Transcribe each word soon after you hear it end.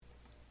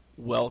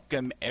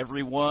Welcome,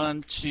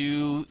 everyone,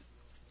 to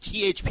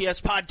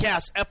THPS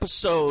Podcast,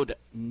 episode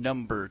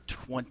number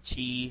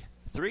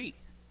 23.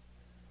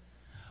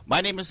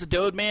 My name is the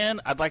Dode Man.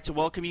 I'd like to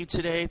welcome you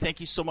today. Thank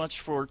you so much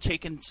for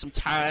taking some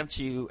time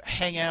to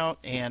hang out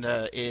and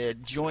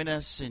join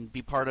us and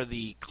be part of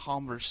the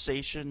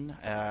conversation.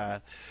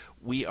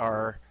 We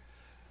are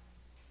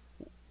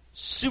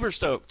super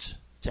stoked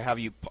to have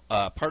you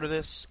part of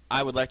this.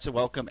 I would like to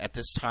welcome at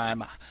this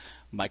time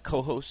my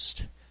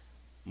co-host,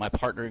 my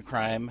partner in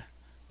crime.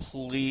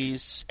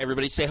 Please,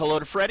 everybody say hello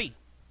to Freddie.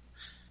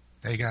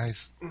 Hey,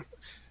 guys.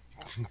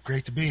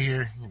 Great to be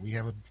here. We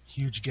have a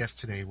huge guest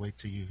today. Wait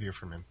till you hear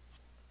from him.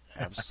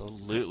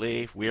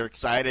 Absolutely. We're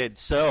excited.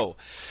 So,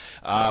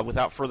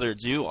 without further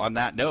ado, on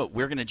that note,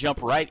 we're going to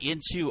jump right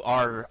into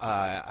our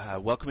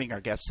welcoming our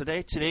guest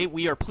today. Today,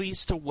 we are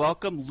pleased to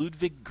welcome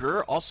Ludwig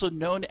Gurr, also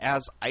known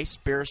as Ice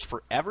Bears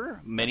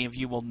Forever. Many of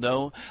you will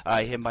know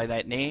him by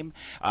that name.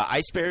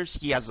 Ice Bears,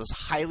 he has this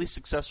highly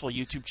successful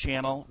YouTube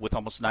channel with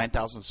almost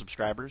 9,000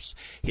 subscribers.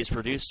 He's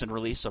produced and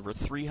released over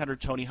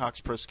 300 Tony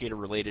Hawk's Pro Skater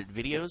related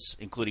videos,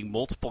 including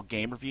multiple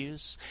game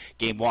reviews,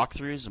 game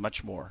walkthroughs, and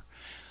much more.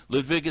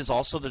 Ludwig is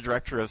also the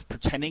director of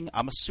Pretending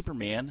I'm a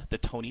Superman, the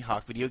Tony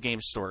Hawk video game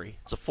story.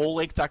 It's a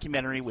full-length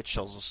documentary which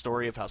tells the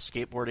story of how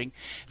skateboarding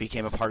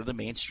became a part of the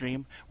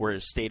mainstream, where it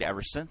has stayed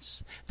ever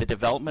since, the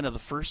development of the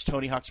first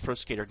Tony Hawk's Pro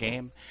Skater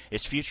game,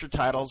 its future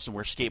titles, and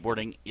where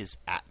skateboarding is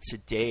at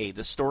today.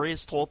 The story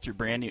is told through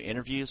brand new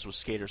interviews with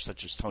skaters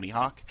such as Tony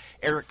Hawk,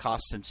 Eric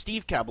Costin,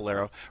 Steve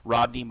Caballero,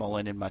 Rodney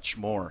Mullen, and much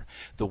more.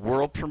 The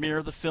world premiere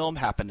of the film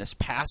happened this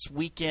past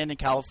weekend in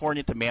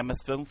California at the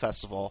Mammoth Film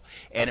Festival,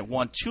 and it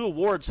won 2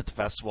 awards at the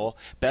festival: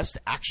 Best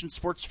Action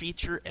Sports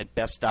Feature and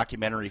Best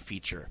Documentary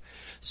Feature.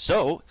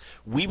 So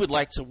we would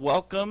like to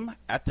welcome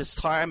at this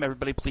time,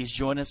 everybody please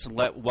join us in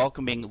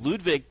welcoming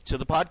Ludwig to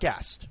the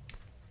podcast.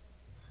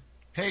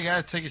 Hey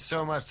guys, thank you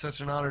so much. Such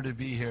an honor to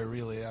be here,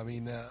 really. I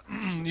mean,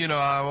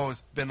 I've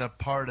always been a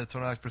part of the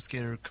Tony Hawk's Pro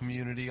Skater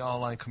community,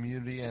 online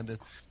community, and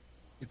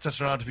it's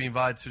such an honor to be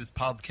invited to this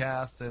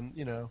podcast and,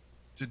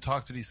 to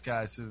talk to these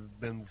guys who've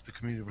been with the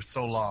community for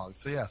so long.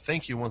 So yeah,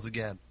 thank you once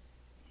again.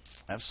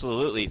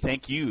 Absolutely.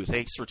 Thank you.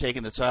 Thanks for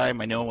taking the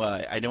time. I know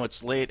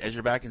it's late as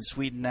you're back in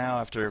Sweden now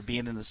after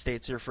being in the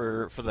States here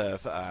for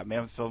the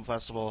Mammoth Film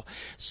Festival.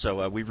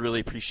 So we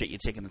really appreciate you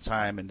taking the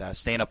time and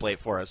staying up late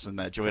for us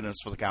and joining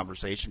us for the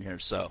conversation here.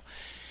 So,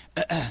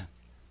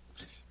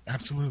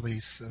 Absolutely.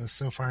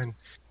 So fine.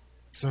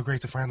 So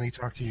great to finally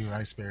talk to you,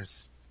 Ice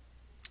Bears.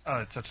 Oh,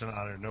 it's such an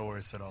honor. No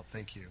worries at all.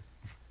 Thank you.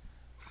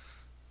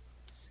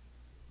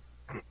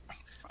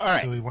 All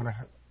right. So we want to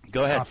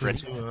go ahead,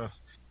 Freddie.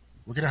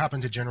 We're going to hop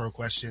into general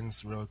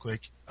questions real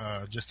quick.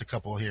 Just a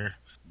couple here.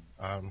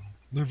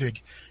 Ludwig,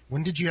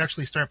 when did you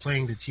actually start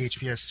playing the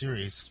THPS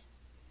series?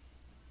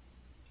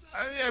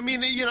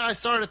 I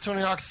started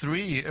Tony Hawk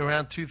 3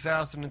 around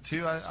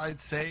 2002.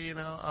 I'd say,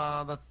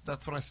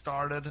 that's when I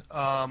started.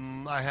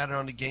 I had it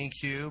on the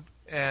GameCube,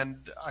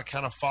 and I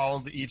kind of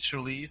followed each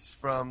release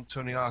from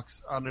Tony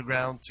Hawk's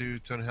Underground to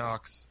Tony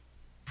Hawk's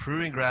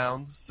Proving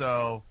Ground.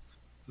 So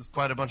there's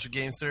quite a bunch of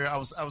games there. I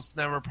was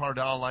never part of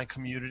the online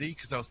community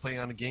because I was playing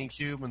on the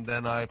GameCube, and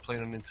then I played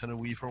on Nintendo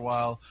Wii for a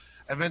while.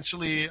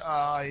 Eventually,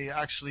 I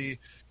actually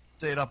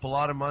saved up a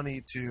lot of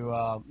money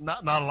to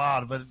not a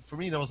lot, but for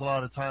me, that was a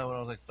lot of time when I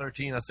was like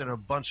 13. I saved up a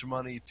bunch of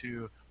money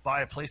to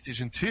buy a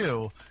PlayStation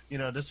 2.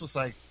 This was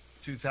like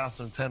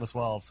 2010 as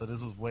well, so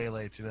this was way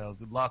late.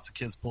 Lots of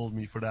kids pulled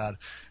me for that,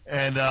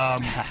 and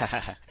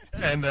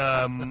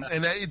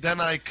then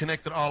I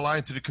connected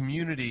online to the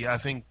community. I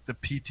think the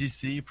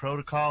PTC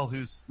protocol,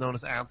 who's known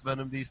as Ant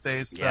Venom these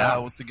days,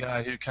 was the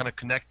guy who kind of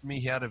connected me.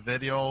 He had a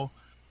video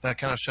that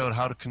kind of showed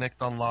how to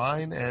connect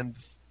online, and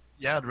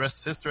the rest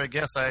is history, I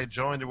guess. I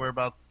joined. There were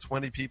about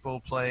 20 people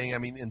playing,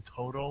 in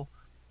total.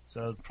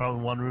 So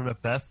probably one room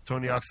at best.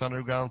 Tony Hawk's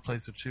Underground,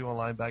 PlayStation 2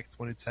 online back in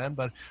 2010.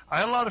 But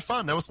I had a lot of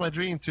fun. That was my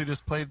dream, to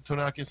just play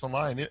Tony Hawk games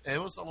online.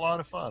 It was a lot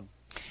of fun.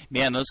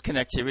 Man, those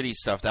connectivity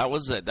stuff, that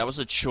was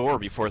a chore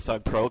before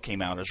Thug Pro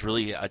came out. It was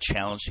really a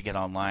challenge to get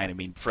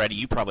online. Freddie,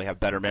 you probably have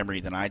better memory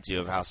than I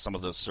do of how some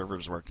of those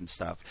servers work and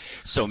stuff.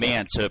 So,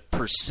 man, to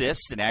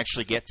persist and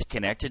actually get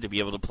connected to be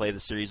able to play the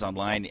series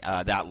online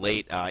that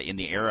late in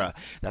the era,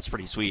 that's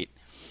pretty sweet.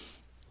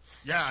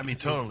 Yeah,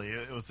 totally.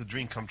 It was a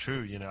dream come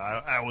true.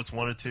 I always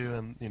wanted to,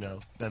 and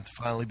then to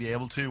finally be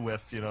able to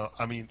with,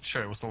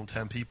 sure, it was only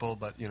 10 people,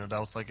 but that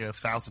was like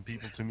 1,000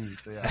 people to me.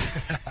 So yeah,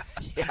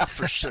 yeah,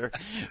 for sure.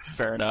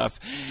 Fair enough.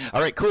 All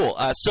right, cool.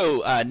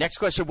 So next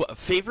question: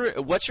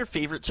 what's your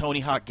favorite Tony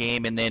Hawk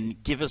game? And then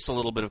give us a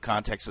little bit of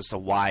context as to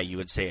why you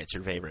would say it's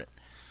your favorite.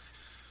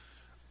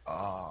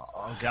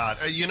 Oh God,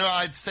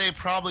 I'd say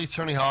probably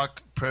Tony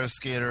Hawk Pro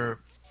Skater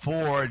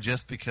 4,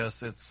 just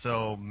because it's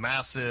so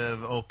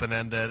massive,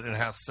 open-ended, and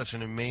has such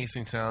an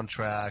amazing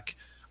soundtrack.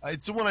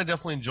 It's the one I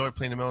definitely enjoy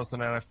playing the most,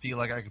 and I feel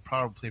like I could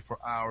probably play for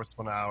hours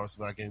upon hours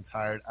without getting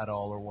tired at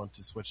all or want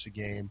to switch the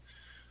game.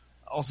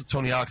 also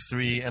Tony Hawk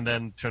 3, and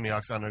then Tony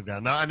Hawk's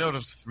Underground. Now, I know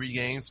there's 3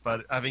 games,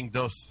 but I think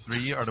those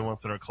 3 are the ones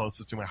that are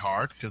closest to my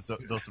heart, because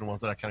those are the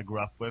ones that I kind of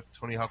grew up with.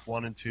 Tony Hawk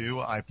 1 and 2,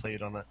 I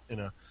played in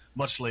a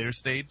much later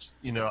stage.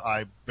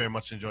 I very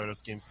much enjoy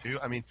those games, too.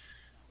 I mean,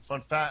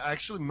 fun fact, I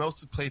actually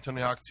mostly played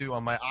Tony Hawk 2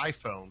 on my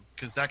iPhone,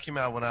 because that came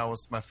out when I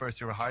was my first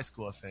year of high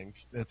school, I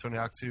think. Tony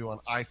Hawk 2 on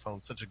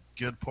iPhone, such a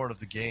good port of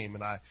the game,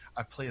 and I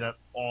played that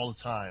all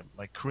the time,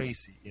 like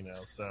crazy,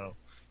 so...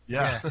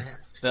 Yeah,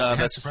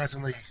 it had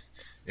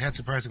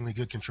surprisingly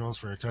good controls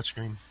for a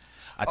touchscreen.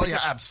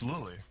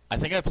 Absolutely. I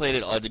think I played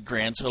it a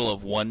grand total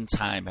of 1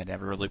 time. I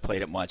never really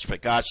played it much,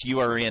 but gosh, you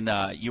are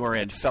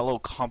in fellow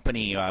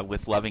company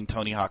with loving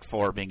Tony Hawk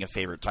 4 being a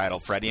favorite title.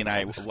 Freddie and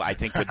I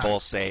think would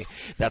both say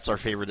that's our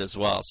favorite as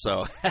well.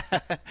 So,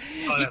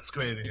 that's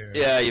great to hear.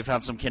 Yeah, you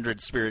found some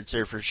kindred spirits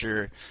here for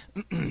sure.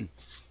 Now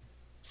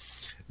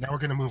we're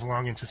going to move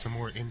along into some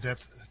more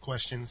in-depth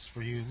questions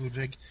for you,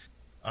 Ludwig.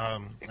 I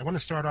want to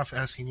start off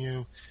asking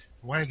you,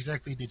 why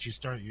exactly did you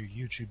start your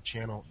YouTube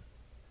channel?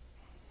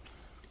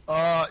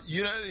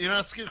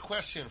 That's a good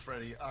question,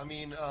 Freddie. I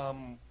mean,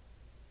 I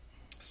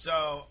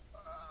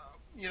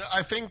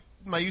think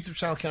my YouTube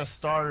channel kind of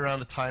started around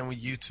the time when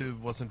YouTube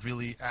wasn't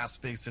really as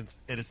big since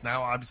it is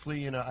now.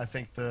 Obviously, I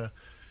think the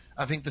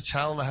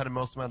channel that had the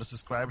most amount of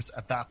subscribers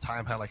at that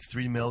time had like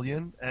 3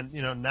 million, and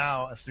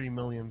now a 3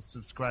 million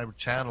subscriber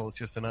channel is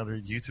just another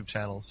YouTube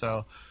channel.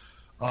 So.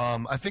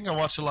 I think I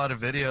watched a lot of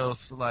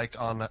videos like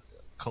on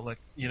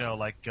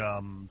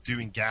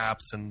doing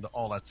gaps and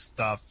all that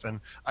stuff, and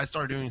I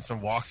started doing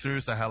some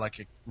walkthroughs. I had like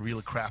a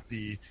really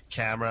crappy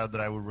camera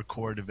that I would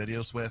record the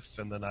videos with,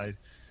 and then I'd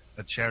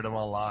share them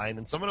online,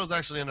 and some of those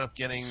actually ended up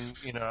getting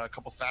a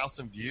couple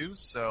thousand views,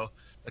 so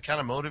that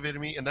kind of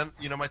motivated me. And then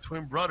my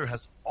twin brother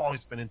has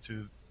always been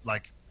into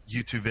like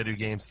YouTube video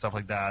games, stuff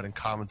like that, and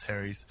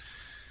commentaries,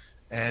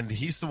 and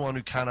he's the one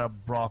who kind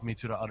of brought me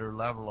to the other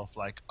level of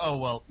like, oh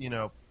well,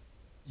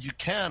 you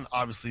can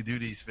obviously do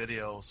these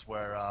videos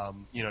where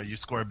you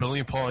score 1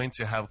 billion points,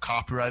 you have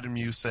copyrighted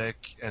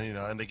music, and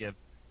and they get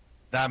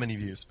that many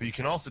views. But you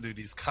can also do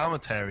these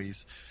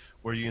commentaries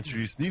where you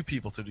introduce new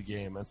people to the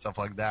game and stuff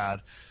like that.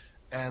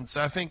 And so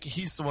I think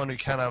he's the one who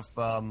kind of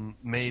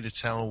made the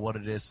channel what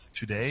it is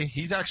today.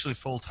 He's actually a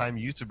full-time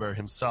YouTuber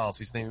himself.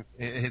 His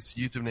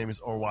YouTube name is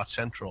Overwatch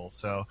Central.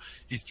 So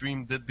his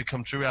dream did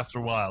become true after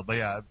a while. But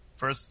yeah,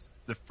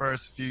 the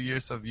first few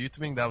years of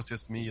YouTubing, that was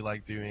just me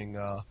like doing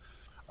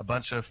a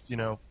bunch of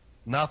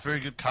not very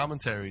good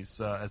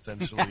commentaries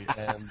essentially,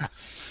 and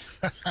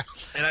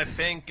I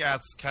think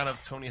as kind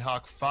of Tony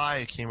Hawk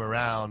 5 came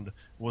around,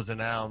 was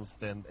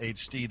announced in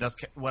HD, that's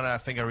when I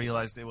think I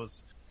realized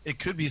it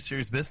could be a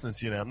serious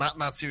business.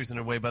 Not serious in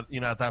a way, but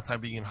at that time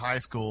being in high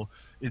school,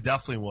 it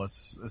definitely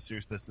was a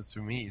serious business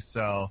to me.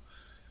 So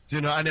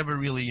I never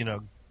really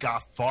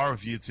got far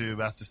with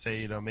YouTube as to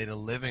say made a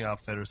living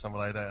off it or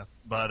something like that.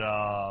 But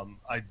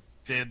I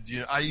did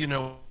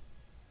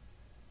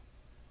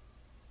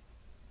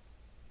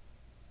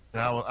and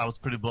I was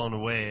pretty blown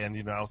away,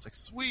 and I was like,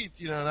 sweet,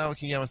 now I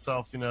can get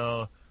myself,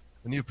 a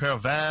new pair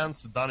of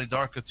Vans, a Donnie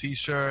Darko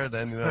T-shirt,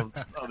 and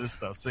all this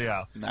stuff. So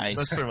yeah, nice.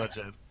 That's pretty much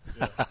it.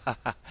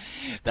 Yeah.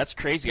 That's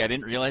crazy. I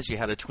didn't realize you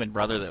had a twin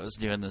brother that was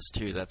doing this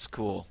too. That's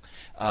cool.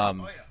 Oh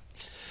yeah.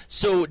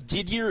 So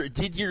did your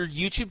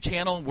YouTube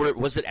channel,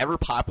 was it ever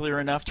popular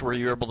enough to where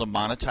you were able to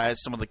monetize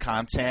some of the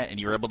content and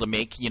you were able to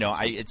make, you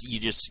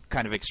just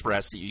kind of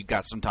expressed that you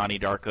got some Donnie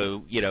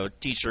Darko,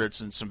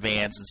 T-shirts and some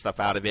Vans and stuff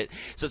out of it.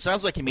 So it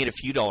sounds like you made a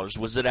few dollars.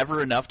 Was it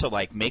ever enough to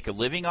like make a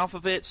living off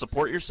of it,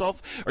 support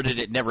yourself, or did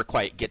it never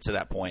quite get to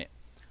that point?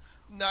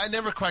 No, I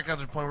never quite got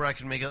to the point where I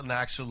could make an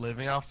actual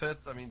living off it.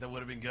 I mean, that would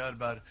have been good,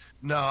 but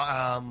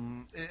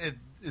no, it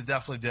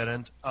definitely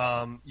didn't.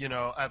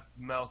 At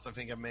most, I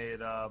think I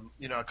made, a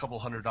couple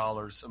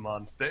 $100 a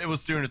month. It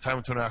was during the time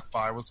when Tony Hawk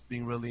 5 was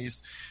being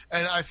released.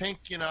 And I think,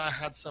 I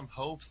had some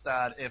hopes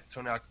that if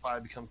Tony Hawk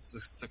 5 becomes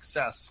a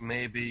success,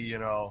 maybe,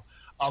 I'll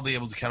be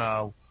able to kind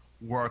of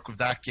work with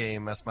that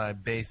game as my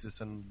basis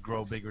and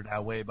grow bigger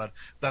that way. But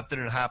that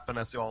didn't happen,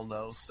 as you all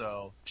know.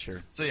 So,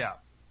 sure. So, yeah.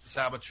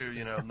 Saboteur,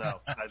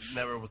 no. I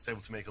never was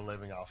able to make a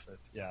living off it.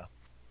 Yeah.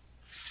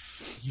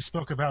 You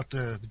spoke about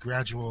the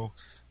gradual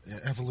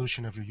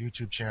evolution of your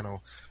YouTube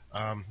channel.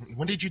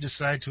 When did you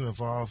decide to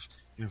evolve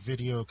your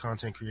video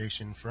content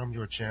creation from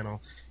your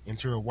channel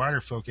into a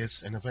wider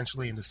focus and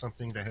eventually into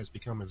something that has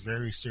become a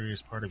very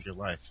serious part of your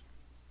life?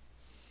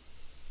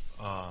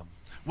 Well,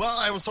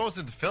 I was always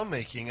into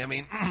filmmaking. I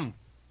mean,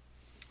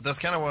 that's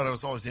kind of what I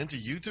was always into.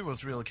 YouTube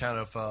was really kind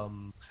of,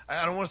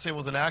 I don't want to say it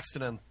was an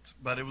accident,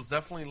 but it was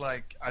definitely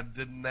like I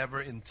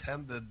never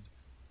intended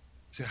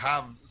to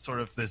have sort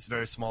of this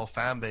very small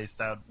fan base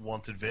that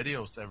wanted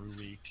videos every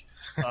week.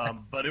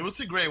 But it was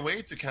a great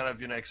way to kind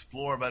of,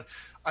 explore. But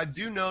I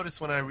do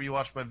notice when I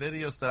rewatch my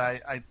videos that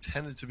I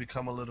tended to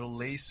become a little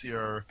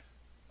lazier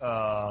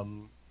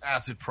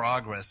as it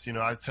progressed.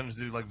 I tended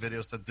to do like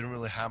videos that didn't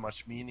really have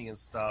much meaning and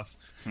stuff.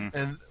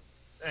 But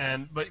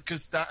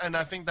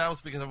I think that was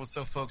because I was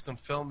so focused on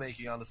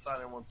filmmaking on the side.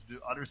 I wanted to do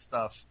other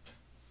stuff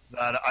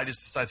that I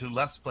just decided to do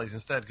Let's Plays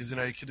instead, because, you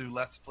know, you could do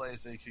Let's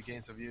Plays and you could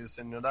gain some views,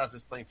 and, you know, that's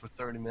just playing for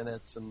 30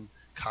 minutes and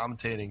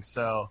commentating.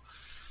 So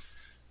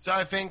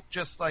I think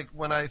just like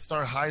when I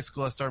started high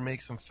school, I started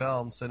making some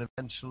films, and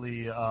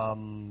eventually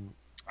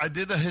I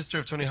did the History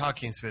of Tony Hawk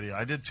Games video.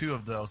 I did 2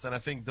 of those, and I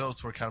think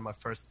those were kind of my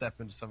first step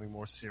into something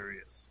more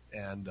serious.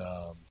 And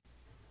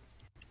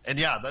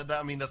yeah,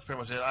 I mean, that's pretty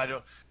much it.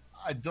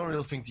 I don't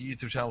really think the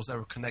YouTube channel was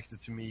ever connected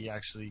to me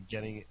actually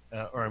getting,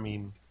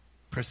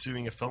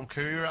 pursuing a film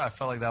career. I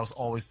felt like that was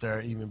always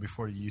there even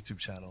before the YouTube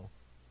channel.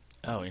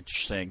 Oh,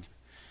 interesting.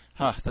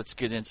 Huh, that's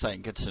good insight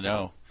and good to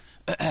know.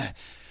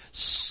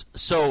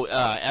 So,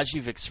 as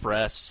you've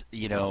expressed,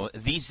 you know,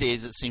 these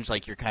days it seems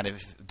like you're kind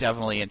of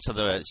definitely into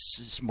the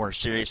more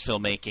serious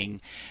filmmaking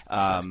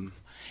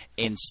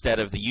instead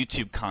of the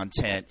YouTube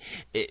content.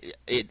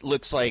 It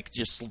looks like,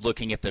 just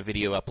looking at the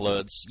video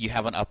uploads, you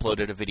haven't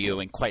uploaded a video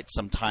in quite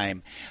some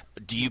time.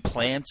 Do you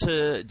plan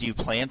to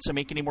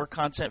make any more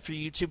content for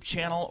your YouTube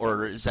channel,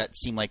 or does that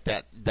seem like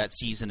that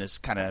season is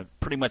kind of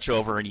pretty much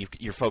over and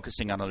you're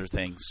focusing on other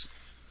things?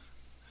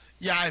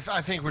 Yeah,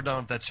 I think we're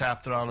done with that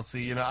chapter,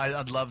 honestly. You know,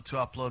 I'd love to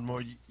upload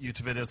more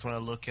YouTube videos when I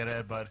look at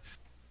it, but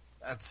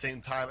at the same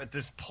time, at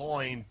this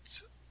point,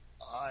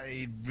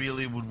 I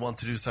really would want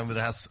to do something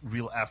that has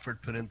real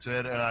effort put into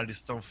it, and I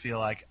just don't feel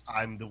like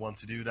I'm the one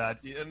to do that.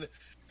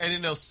 And you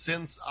know,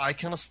 since I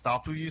kind of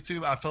stopped with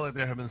YouTube, I feel like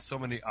there have been so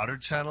many other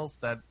channels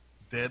that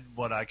did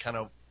what I kind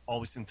of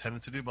always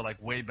intended to do, but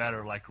like way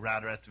better, like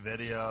Radrat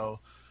Video.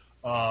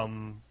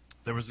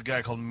 There was a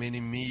guy called Mini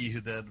Me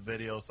who did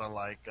videos on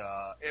like,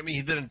 I mean,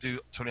 he didn't do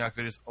Tony Hawk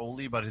videos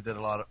only, but he did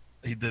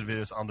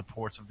videos on the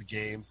ports of the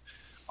games,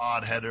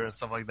 Odd Header and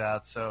stuff like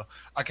that. So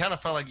I kind of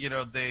felt like, you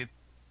know,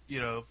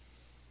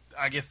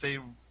 I guess they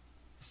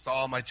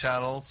saw my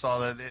channel, saw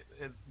that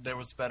there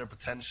was better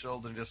potential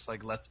than just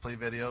like Let's Play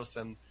videos,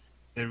 and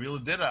they really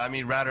did it. I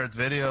mean, Radart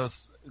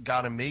Videos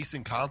got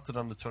amazing content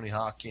on the Tony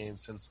Hawk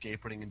games and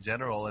skateboarding in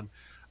general, and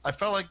I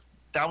felt like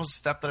that was a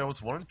step that I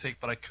always wanted to take,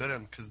 but I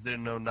couldn't because I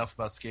didn't know enough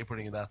about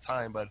skateboarding at that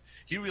time. But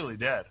he really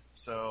did.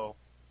 So,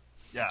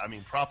 yeah, I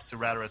mean, props to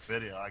Radrat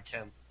Video. I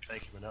can't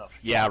thank him enough.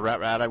 Yeah,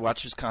 Rat, I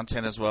watch his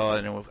content as well,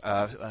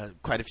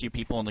 and quite a few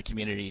people in the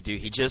community do.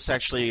 He just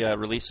actually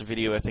released a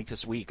video, I think,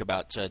 this week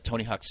about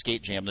Tony Hawk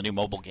Skate Jam, the new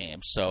mobile game.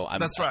 So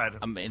that's right.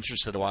 I'm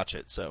interested to watch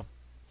it. So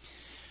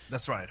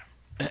that's right.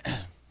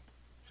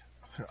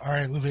 All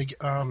right, Ludwig.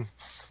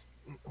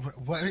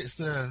 What is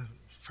the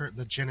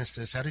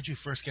genesis? How did you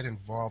first get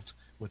involved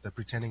with the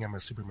Pretending I'm a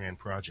Superman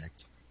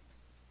project?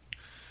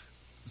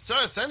 So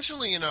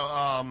essentially, you know,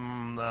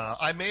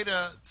 I made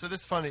a. So this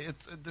is funny.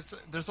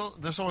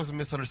 There's always a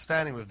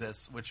misunderstanding with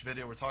this, which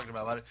video we're talking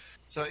about.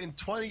 So in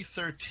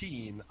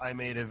 2013, I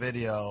made a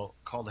video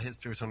called "The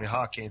History of Tony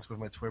Hawk Games" with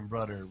my twin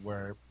brother,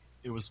 where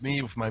it was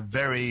me with my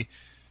very,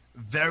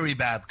 very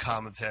bad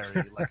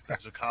commentary, like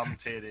sexual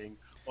commentating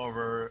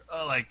over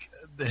like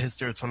the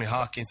history of Tony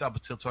Hawk Games up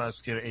until Tony Hawk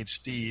Skater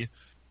HD.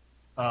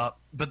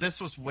 But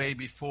this was way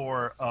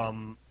before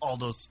all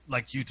those,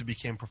 like, YouTube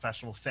became a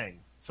professional thing.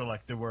 So,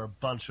 like, there were a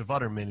bunch of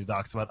other mini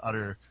docs about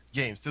other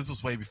games. This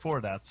was way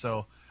before that.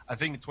 So, I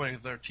think in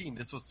 2013,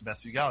 this was the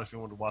best you got if you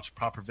wanted to watch a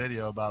proper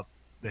video about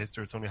the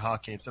history of Tony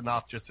Hawk games, and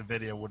not just a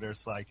video where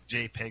there's, like,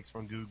 JPEGs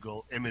from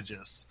Google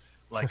Images,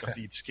 like, of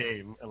each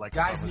game, and, like,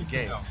 guys a need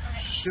game. to know.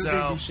 Should So,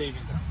 they be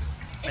shaving them?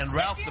 and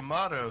Ralph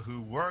D'Amato,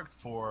 who worked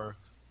for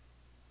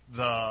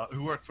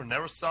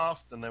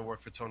Neversoft and then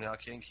worked for Tony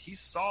Hawk Inc., he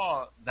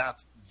saw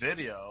that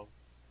video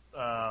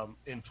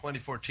in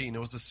 2014. It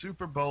was the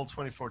Super Bowl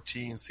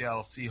 2014,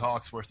 Seattle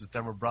Seahawks versus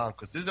Denver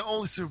Broncos. This is the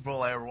only Super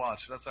Bowl I ever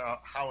watched. That's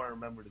how I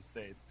remember this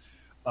date.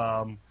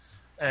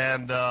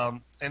 And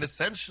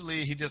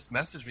essentially, he just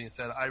messaged me and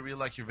said, "I really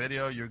like your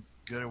video. You're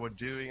good at what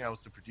you're doing." I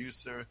was the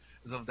producer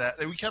of that,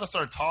 and we kind of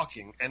started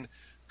talking. And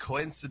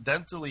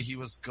coincidentally, he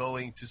was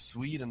going to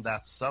Sweden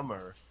that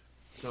summer.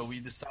 So we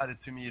decided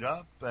to meet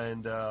up,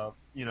 and,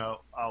 you know,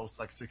 I was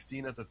like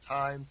 16 at the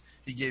time.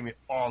 He gave me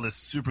all this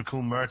super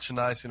cool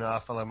merchandise. You know, I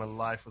felt like my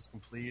life was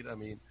complete. I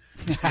mean,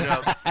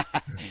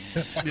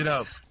 you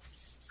know,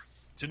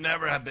 to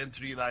never have been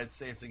to the United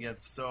States and get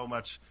so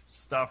much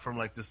stuff from,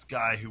 like, this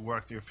guy who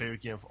worked on your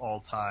favorite game of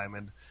all time,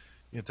 and,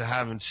 you know, to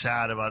have him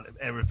chat about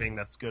everything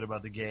that's good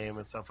about the game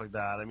and stuff like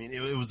that. I mean, it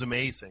was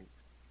amazing.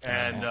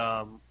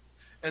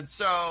 And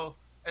so,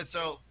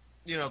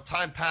 you know,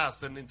 time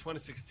passed, and in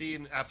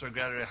 2016, after I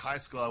graduated high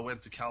school, I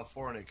went to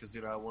California because,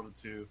 you know, I wanted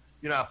to,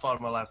 you know, I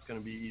thought my life's going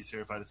to be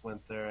easier if I just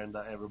went there, and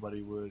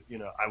everybody would, you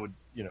know, I would,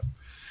 you know,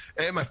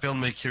 and my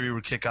filmmaking career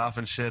would kick off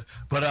and shit.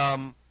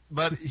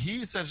 But he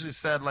essentially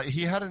said, like,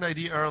 he had an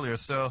idea earlier.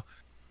 So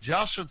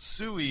Josh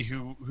Otsui,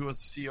 who was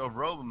the CEO of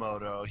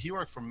Robomoto, he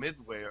worked for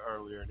Midway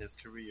earlier in his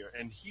career,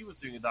 and he was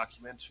doing a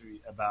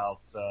documentary about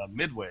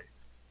Midway.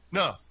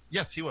 No,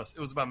 yes, he was.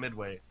 It was about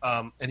Midway.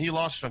 And he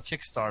launched it on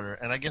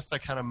Kickstarter, and I guess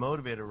that kind of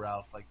motivated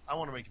Ralph. Like, I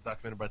want to make a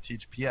documentary about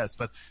THPS,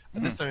 but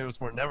at this time it was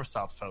more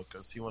Neversoft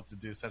focused. He wanted to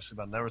do essentially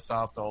about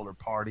Neversoft, all their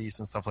parties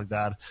and stuff like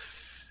that.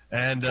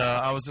 And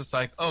I was just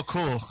like, oh,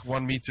 cool,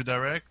 want me to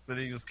direct? And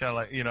he was kind of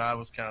like, I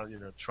was kind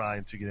of,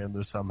 trying to get in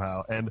there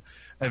somehow. And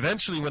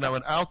eventually, when I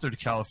went out there to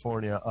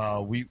California,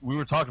 we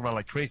were talking about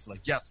like crazy,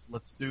 like, yes,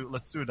 let's do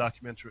a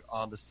documentary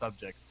on the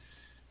subject.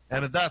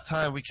 And at that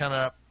time, we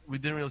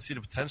didn't really see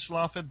the potential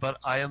of it, but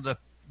I ended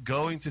up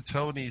going to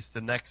Tony's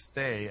the next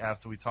day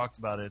after we talked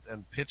about it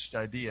and pitched the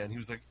idea, and he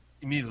was like,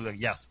 immediately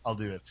like, yes, I'll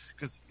do it,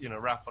 because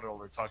Raph had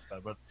already talked about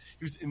it, but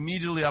he was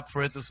immediately up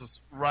for it. This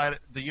was right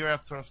the year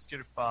after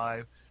Obscure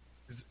 5.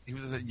 He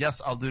was like,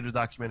 yes, I'll do the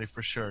documentary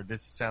for sure.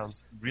 This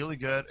sounds really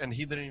good, and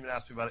he didn't even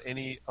ask me about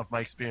any of my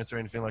experience or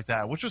anything like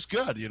that, which was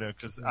good,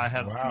 because I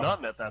had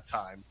none at that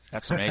time.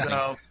 That's amazing.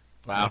 So,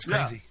 wow, that's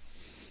crazy.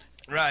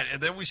 Yeah. Right,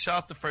 and then we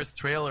shot the first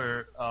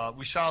trailer.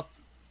 We shot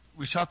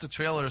the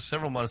trailer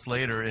several months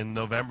later in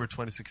November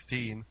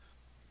 2016.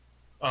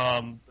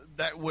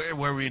 That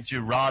where we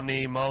interviewed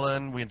Rodney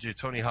Mullen, we interviewed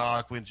Tony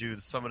Hawk, we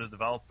interviewed some of the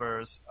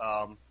developers.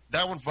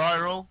 That went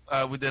viral.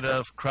 We did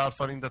a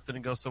crowdfunding that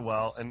didn't go so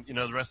well, and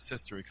the rest is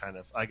history. Kind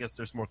of. I guess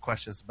there's more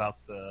questions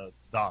about the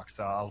doc,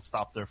 so I'll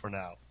stop there for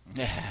now.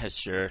 Yeah,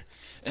 sure.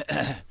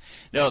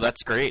 No,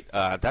 that's great.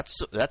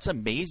 That's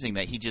amazing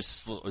that he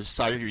just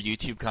saw your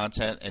YouTube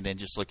content and then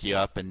just looked you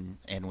up and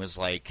was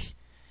like,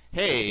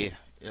 hey,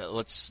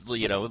 let's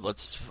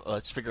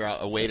figure out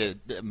a way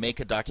to make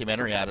a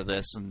documentary out of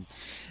this. And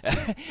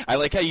I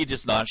like how you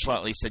just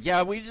nonchalantly said,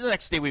 yeah, the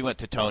next day we went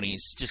to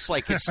Tony's, just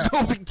like it's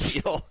no big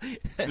deal.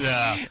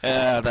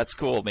 Yeah. That's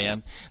cool,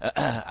 man.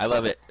 I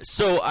love it.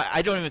 So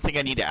I don't even think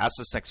I need to ask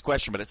this next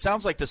question, but it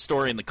sounds like the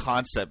story and the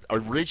concept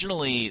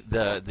originally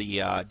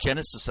the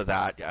genesis of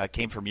that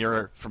came from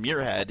your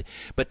head,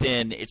 but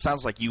then it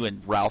sounds like you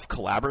and Ralph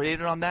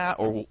collaborated on that,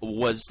 or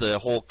was the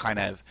whole kind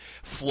of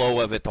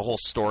flow of it, the whole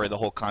story, the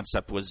whole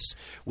concept was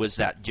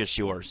that just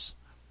yours?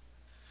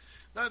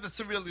 No, that's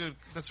a really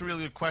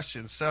good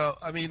question. So,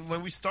 I mean,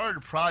 when we started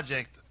the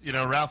project,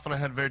 Ralph and I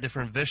had very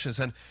different visions,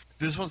 and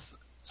this was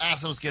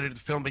as I was getting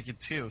into filmmaking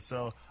too.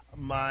 So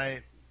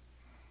my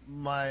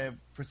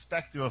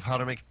perspective of how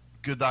to make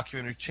good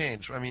documentary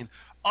changed. I mean,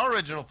 our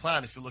original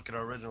plan, if you look at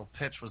our original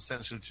pitch, was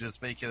essentially to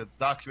just make a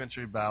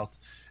documentary about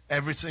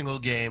every single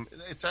game.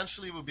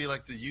 Essentially, it would be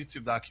like the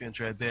YouTube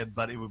documentary I did,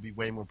 but it would be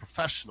way more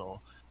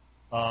professional.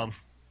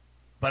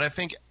 But I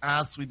think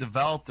as we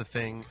developed the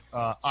thing,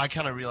 I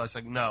kind of realized,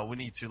 like, no, we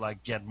need to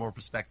get more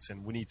perspectives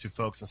in. We need to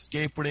focus on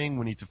skateboarding.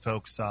 We need to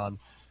focus on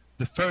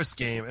the first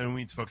game, and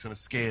we need to focus on the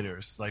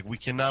skaters. Like, we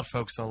cannot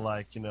focus on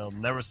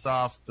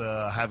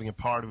Neversoft having a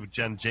party with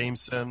Jen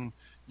Jameson.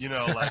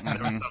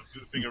 Neversoft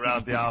goofing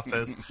around the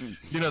office.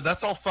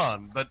 That's all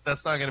fun, but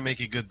that's not going to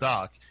make a good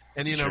doc.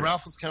 And, Sure.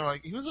 Ralph was kind of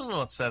like, he was a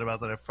little upset about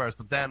that at first,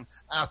 but then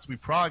as we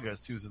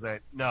progressed, he was just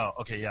like, no,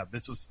 okay, yeah,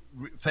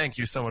 thank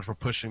you so much for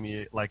pushing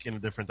me, in a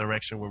different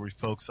direction where we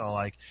focus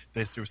on,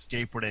 this through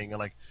skateboarding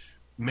and,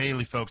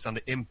 mainly focus on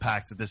the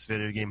impact that this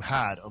video game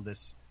had on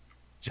this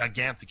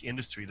gigantic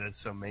industry that's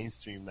so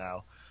mainstream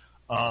now.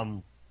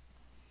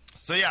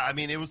 So, yeah, I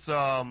mean, it was,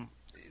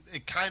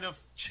 it kind of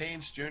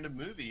changed during the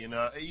movie,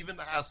 even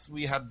as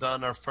we had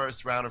done our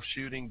first round of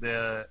shooting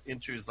the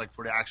interviews,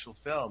 for the actual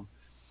film.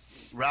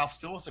 Ralph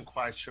still wasn't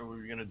quite sure what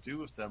we were going to do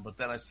with them, but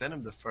then I sent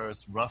him the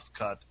first rough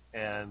cut,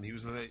 and he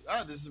was like,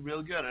 oh, this is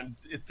really good. And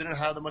it didn't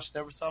have that much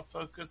Neversoft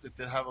focus. It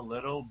did have a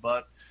little,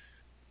 but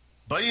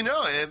he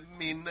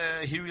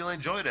really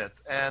enjoyed it.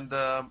 And,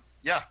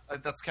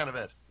 that's kind of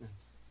it.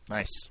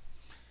 Nice.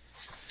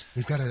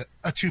 We've got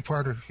a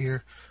two-parter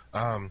here.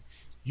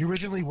 You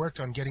originally worked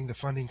on getting the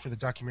funding for the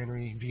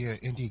documentary via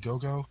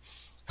Indiegogo.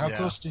 How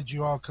close did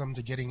you all come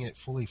to getting it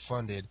fully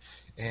funded,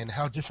 and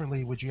how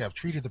differently would you have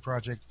treated the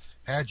project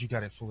had you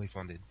got it fully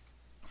funded?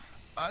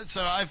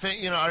 So I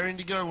think, our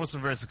Indiegogo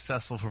wasn't very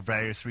successful for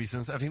various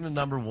reasons. I think the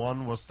number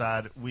one was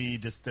that we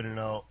just didn't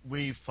know.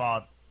 We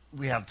thought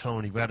we have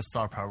Tony, we had a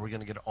star power, we're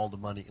going to get all the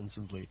money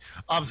instantly.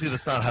 Obviously,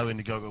 that's not how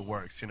Indiegogo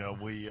works. And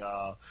I've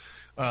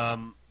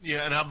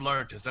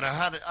learned this. And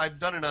I've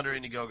done another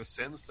Indiegogo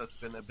since that's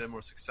been a bit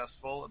more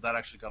successful. That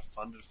actually got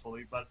funded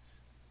fully, but.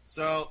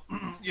 So,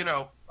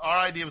 our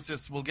idea was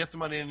just, we'll get the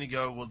money in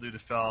Indiegogo, we'll do the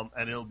film,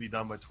 and it'll be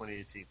done by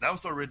 2018. That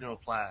was the original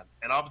plan.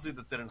 And obviously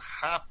that didn't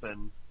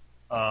happen.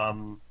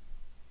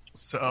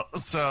 So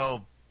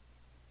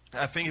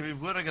I think if we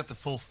would have got the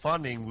full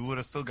funding, we would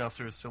have still gone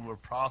through a similar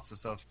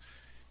process of,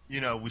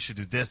 we should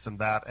do this and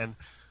that. And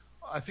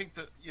I think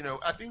that,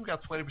 I think we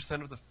got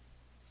 20%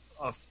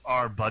 of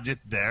our budget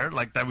there,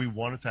 that we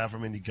wanted to have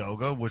from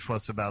Indiegogo, which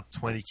was about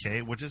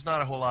 $20K, which is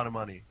not a whole lot of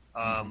money.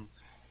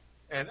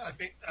 And I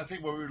think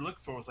what we were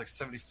looking for was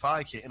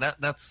 $75K, and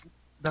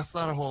that's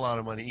not a whole lot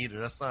of money either.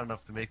 That's not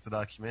enough to make the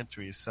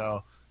documentary.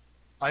 So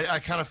I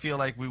kind of feel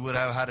like we would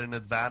have had an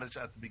advantage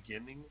at the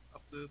beginning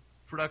of the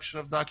production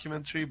of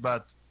documentary,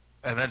 but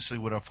eventually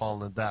would have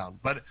fallen down.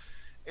 But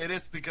it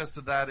is because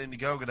of that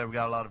Indiegogo that we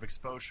got a lot of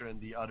exposure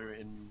and the other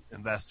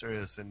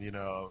investors, and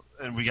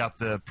and we got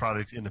the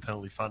product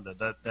independently funded.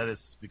 That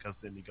is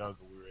because of Indiegogo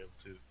we were able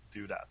to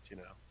do that.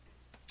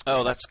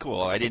 Oh, that's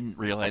cool. I didn't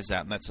realize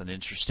that, and that's an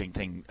interesting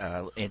thing.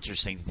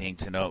 Interesting thing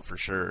to note for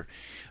sure,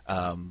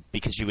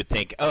 because you would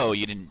think, oh,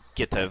 you didn't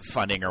get the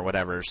funding or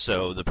whatever,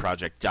 so the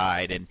project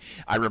died. And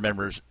I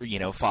remember,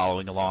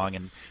 following along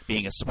and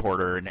being a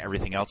supporter and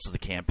everything else of the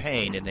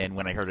campaign. And then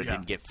when I heard it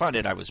didn't get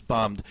funded, I was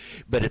bummed.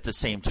 But at the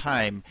same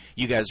time,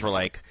 you guys were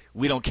like,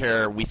 we don't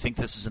care. We think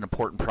this is an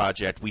important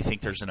project. We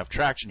think there's enough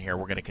traction here.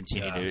 We're going to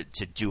continue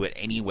to do it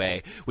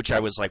anyway. Which I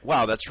was like,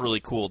 wow, that's really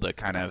cool. To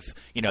kind of,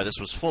 this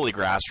was fully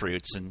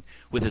grassroots. And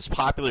with as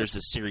popular as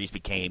this series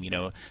became,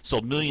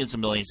 sold millions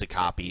and millions of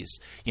copies,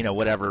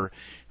 whatever,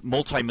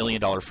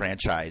 multi-million-dollar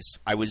franchise.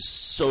 I was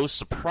so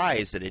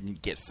surprised that it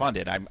didn't get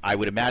funded. I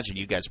would imagine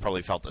you guys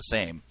probably felt the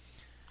same.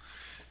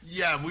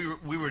 Yeah,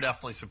 we were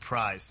definitely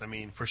surprised. I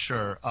mean, for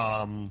sure.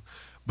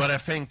 But I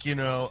think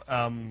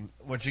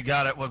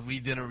what we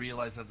didn't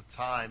realize at the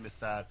time is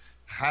that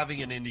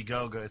having an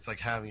Indiegogo, it's like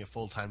having a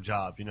full-time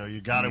job.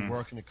 You got to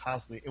work in it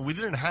constantly, and we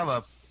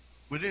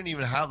didn't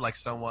even have like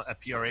a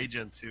PR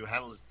agent to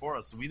handle it for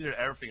us. So we did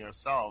everything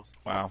ourselves.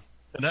 Wow.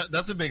 And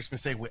that's the biggest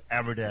mistake we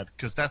ever did,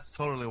 because that's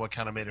totally what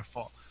kind of made it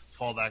fall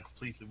down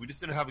completely. We just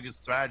didn't have a good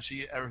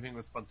strategy. Everything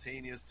was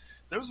spontaneous.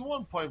 There was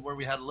one point where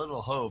we had a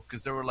little hope,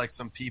 because there were like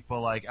some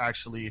people like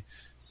actually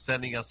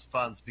sending us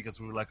funds, because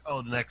we were like,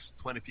 oh, the next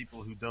 20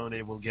 people who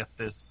donate will get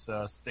this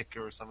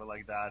sticker or something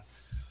like that.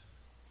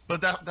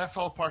 But that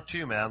fell apart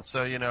too, man.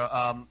 So,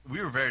 we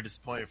were very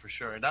disappointed for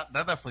sure. And that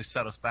definitely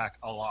set us back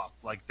a lot.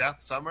 Like that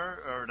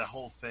summer, or the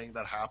whole thing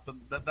that happened,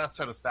 that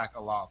set us back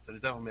a lot. And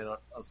it definitely made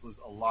us lose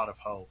a lot of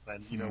hope.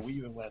 And, we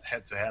even went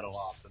head to head a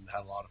lot and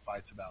had a lot of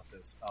fights about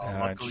this.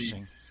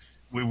 Luckily,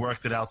 we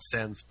worked it out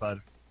since. But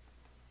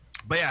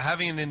yeah,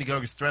 having an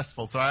Indiegogo is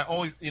stressful. So I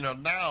always,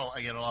 now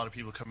I get a lot of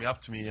people coming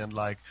up to me and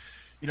like,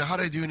 how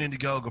do I do an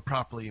Indiegogo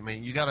properly? I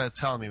mean, you got to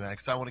tell me, man,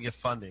 because I want to get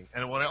funding.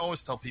 And what I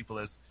always tell people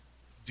is,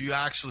 do you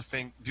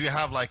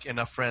have like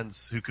enough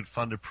friends who could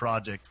fund a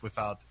project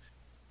without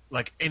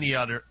like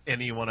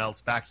anyone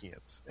else backing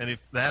it? And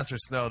if the answer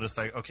is no, it's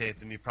like, okay,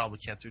 then you probably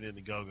can't do it in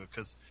Indiegogo,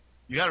 because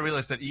you got to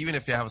realize that even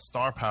if you have a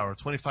star power,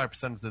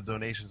 25% of the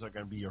donations are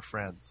going to be your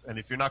friends. And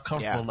if you're not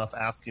comfortable enough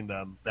asking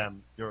them,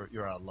 then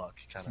you're out of luck,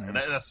 kind of. And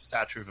that's the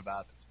sad truth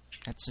about it.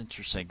 That's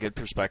interesting. Good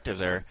perspective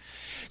there.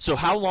 So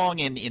how long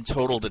in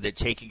total did it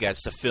take you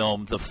guys to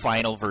film the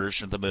final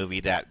version of the movie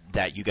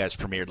that you guys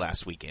premiered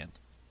last weekend?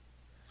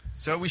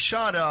 So we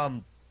shot,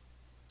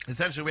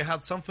 essentially, we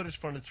had some footage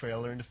from the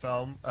trailer in the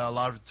film, a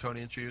lot of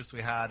Tony interviews.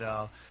 We had,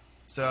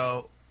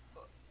 so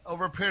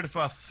over a period of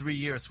about 3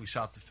 years, we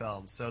shot the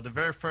film. So the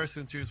very first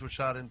interviews were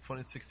shot in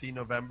 2016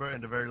 November,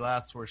 and the very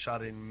last were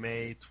shot in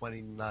May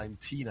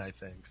 2019, I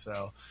think.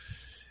 So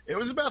it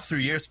was about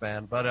 3 years,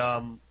 man. But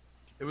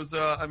it was,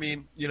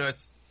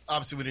 it's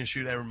obviously we didn't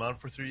shoot every month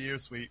for 3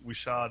 years. We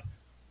shot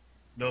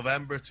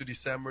November to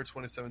December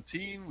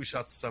 2017. We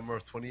shot summer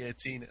of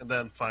 2018, and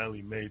then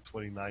finally May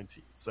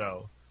 2019.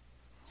 So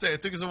it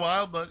took us a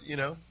while, but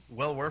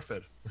well worth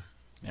it.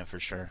 Yeah, for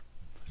sure.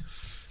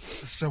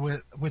 So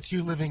with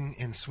you living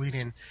in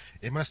Sweden,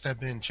 it must have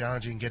been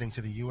challenging getting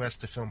to the U.S.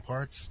 to film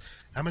parts.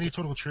 How many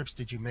total trips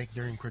did you make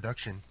during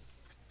production?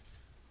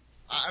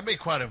 I made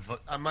quite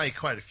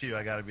a few.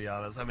 I got to be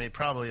honest. I made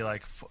probably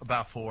like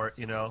about 4.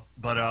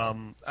 But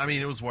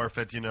it was worth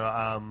it.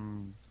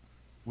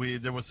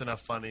 There was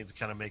enough funding to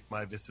kind of make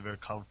my visit very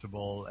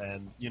comfortable,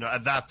 and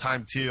at that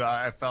time too,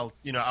 I felt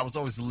I was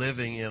always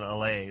living in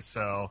LA,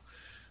 so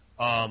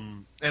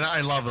and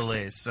I love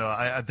LA, so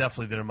I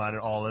definitely didn't mind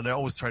at all, and I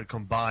always try to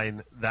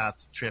combine that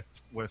trip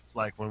with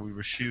like when we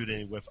were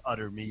shooting with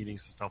other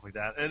meetings and stuff like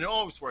that, and it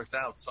always worked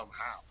out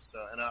somehow. So,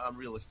 and I'm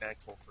really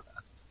thankful for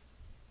that.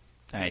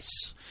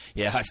 Nice.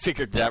 Yeah, I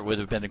figured that would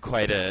have been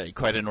quite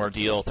an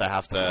ordeal to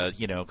have to,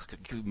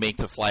 make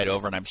the flight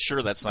over, and I'm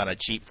sure that's not a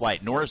cheap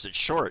flight, nor is it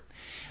short.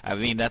 I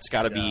mean, that's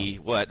got to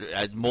be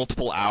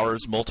multiple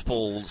hours,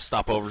 multiple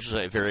stopovers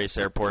at various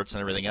airports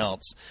and everything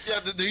else. Yeah,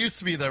 there used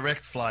to be a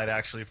direct flight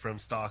actually from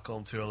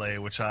Stockholm to LA,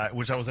 which I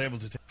was able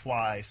to take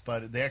twice,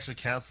 but they actually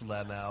canceled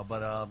that now.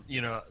 But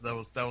that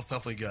was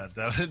definitely good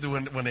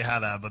when they had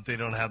that, but they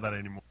don't have that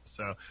anymore.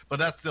 So, but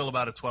that's still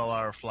about a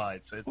 12-hour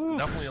flight, so it's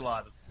definitely a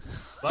lot.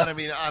 But I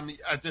mean,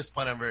 at this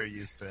point, I'm very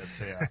used to it.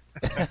 So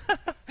yeah,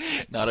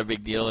 not a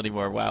big deal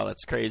anymore. Wow,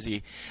 that's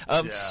crazy.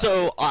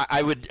 So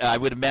I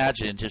would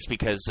imagine, just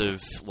because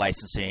of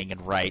licensing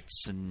and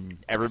rights, and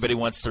everybody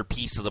wants their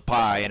piece of the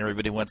pie, and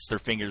everybody wants their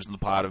fingers in the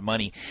pot of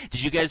money.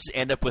 Did you guys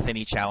end up with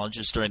any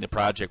challenges during the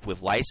project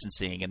with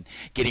licensing and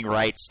getting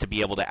rights to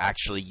be able to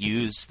actually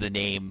use the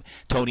name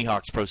Tony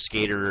Hawk's Pro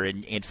Skater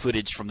and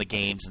footage from the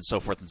games and so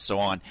forth and so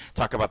on?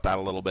 Talk about that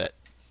a little bit.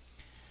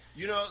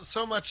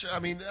 So much. I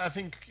mean, I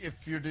think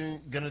if you're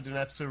gonna do an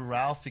episode of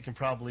Ralph, you can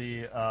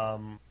probably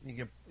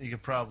you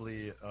could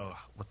probably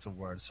what's the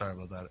word? Sorry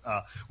about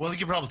that. Well, you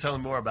can probably tell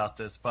me more about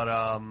this, but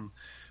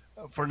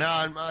for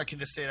now, I can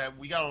just say that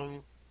we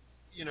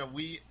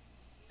we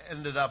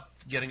ended up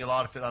getting a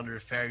lot of it under the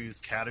fair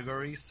use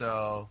category.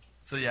 So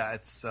yeah,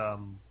 it's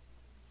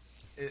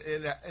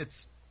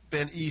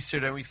been easier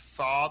than we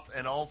thought,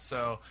 and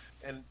also,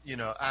 and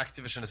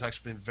Activision has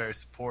actually been very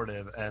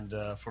supportive, and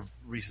for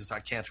reasons I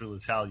can't really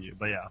tell you.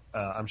 But yeah,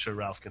 I'm sure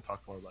Ralph can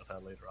talk more about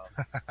that later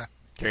on.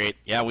 Great.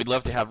 Yeah, we'd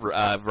love to have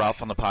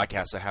Ralph on the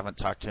podcast. I haven't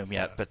talked to him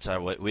yet, but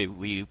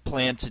we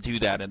plan to do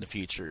that in the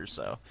future.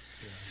 So,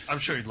 I'm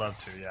sure he'd love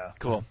to. Yeah.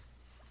 Cool.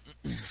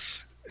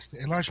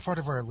 A large part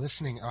of our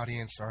listening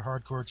audience are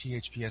hardcore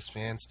THPS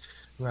fans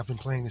who have been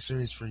playing the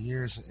series for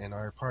years and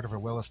are part of a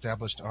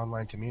well-established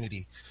online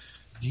community.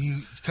 Do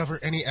you cover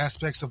any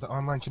aspects of the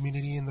online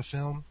community in the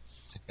film?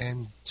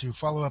 And to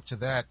follow up to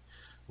that,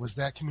 was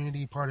that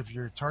community part of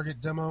your target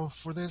demo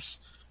for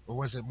this, or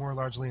was it more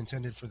largely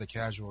intended for the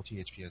casual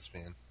THPS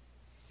fan?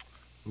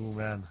 Oh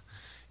man,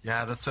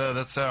 yeah, that's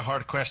a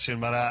hard question,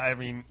 but I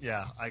mean,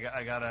 yeah, I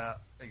gotta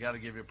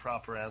give you a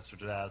proper answer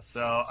to that.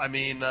 So I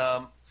mean,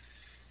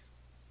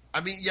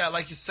 yeah,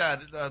 like you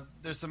said,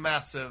 there's a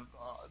massive.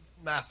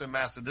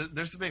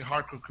 There's a big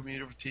hardcore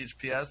community for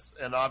THPS,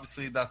 and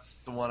obviously that's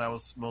the one I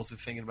was mostly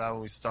thinking about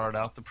when we started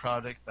out the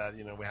project. That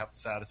we have to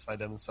satisfy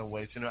them in some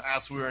ways.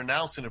 As we were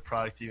announcing the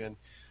product, even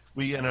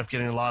we ended up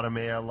getting a lot of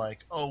mail like,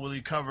 "Oh, will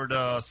you cover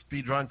the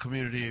speedrun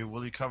community?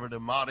 Will you cover the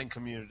modding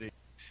community?"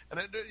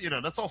 And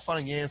that's all fun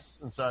and games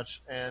and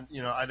such. And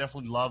I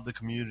definitely love the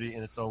community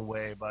in its own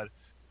way, but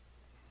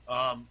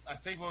I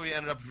think what we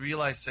ended up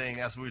realizing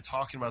as we were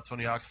talking about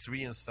Tony Hawk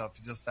 3 and stuff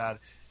is just that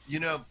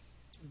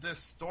the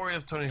story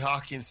of Tony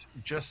Hawk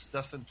just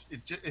doesn't.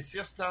 It's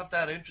just not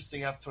that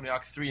interesting after Tony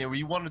Hawk 3, and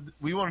we wanted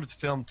the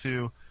film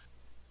to.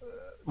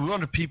 We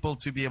wanted people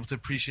to be able to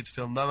appreciate the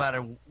film no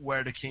matter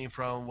where they came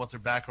from, what their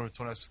background with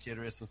Tony Hawk's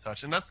Skater is, and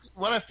such. And that's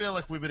what I feel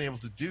like we've been able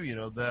to do.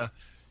 The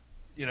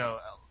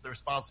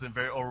response has been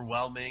very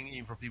overwhelming,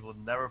 even for people who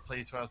never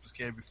played Tony Hawk's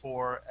Skater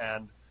before,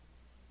 and.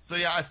 So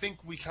yeah, I think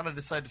we kind of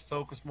decided to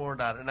focus more on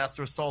that, and as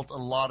a result, a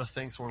lot of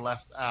things were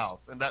left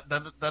out. And that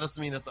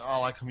doesn't mean that the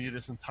online community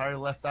is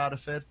entirely left out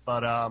of it,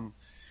 but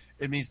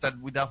it means that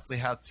we definitely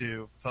had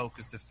to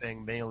focus the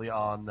thing mainly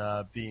on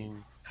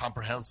being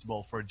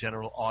comprehensible for a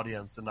general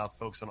audience and not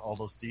focus on all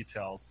those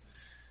details,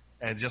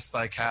 and just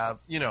like have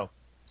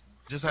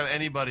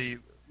anybody,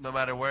 no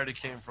matter where they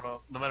came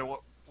from, no matter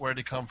where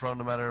they come from,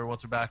 no matter what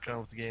their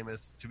background with the game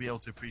is, to be able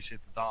to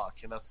appreciate the doc,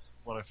 and that's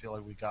what I feel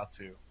like we got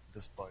to at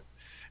this point.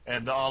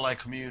 And the online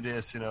community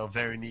is,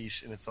 very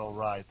niche in its own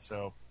right.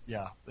 So,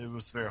 yeah, it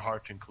was very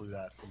hard to include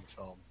that in the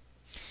film.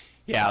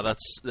 Yeah,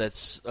 that's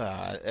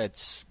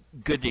it's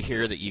good to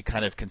hear that you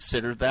kind of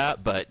considered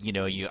that, but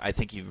I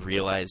think you've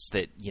realized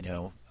that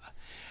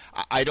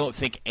I don't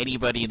think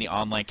anybody in the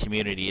online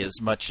community,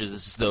 as much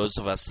as those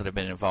of us that have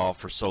been involved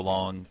for so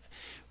long,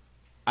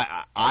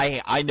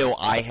 I know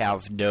I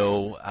have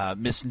no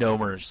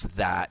misnomers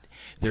that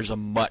there's a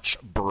much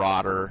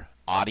broader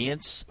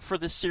audience for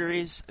this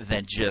series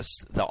than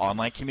just the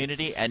online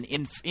community. And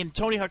in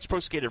Tony Hawk's Pro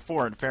Skater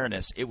 4, in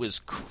fairness, it was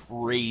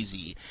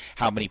crazy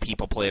how many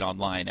people played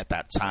online at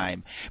that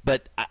time.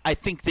 But I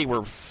think they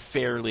were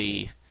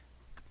fairly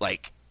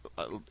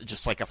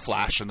just like a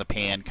flash in the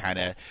pan kind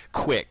of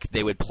quick.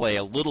 They would play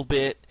a little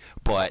bit,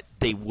 but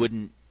they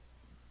wouldn't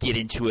get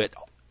into it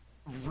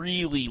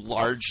really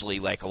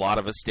largely like a lot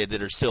of us did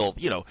that are still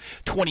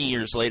 20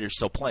 years later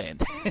still playing.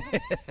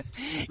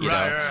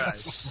 Right.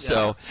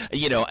 So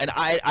and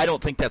I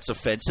don't think that's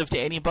offensive to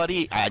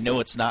anybody. I know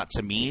it's not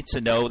to me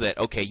to know that,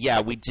 okay, yeah,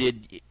 we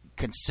did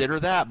consider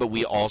that, but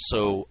we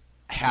also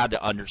had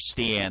to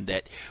understand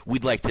that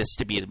we'd like this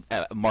to be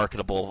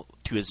marketable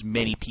to as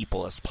many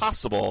people as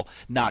possible,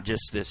 not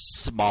just this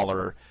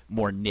smaller,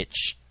 more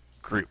niche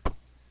group.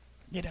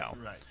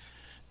 Right.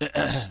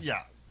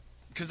 Yeah.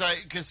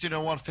 Because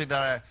one thing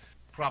that I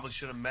probably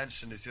should have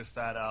mentioned is just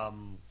that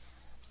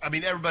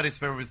everybody's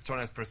familiar with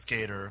Tony Hawk's Pro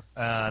Skater,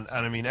 and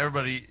I mean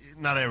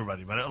not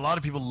everybody, but a lot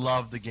of people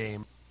love the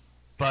game.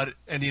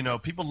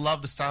 People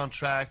love the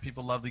soundtrack,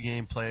 people love the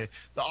gameplay.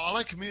 The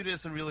online community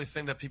isn't really a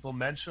thing that people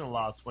mention a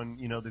lot when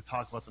they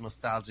talk about the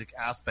nostalgic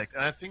aspect,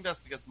 and I think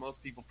that's because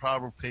most people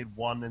probably played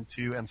 1 and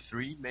 2 and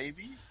 3,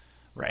 maybe.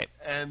 Right.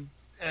 And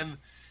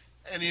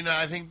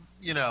I think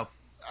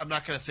I'm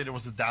not going to say there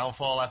was a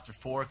downfall after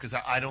 4 because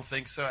I don't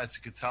think so. As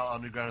you could tell,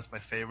 Underground is my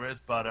favorite.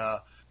 But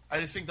I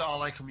just think the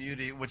online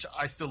community, which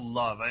I still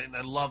love, and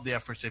I love the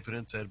efforts they put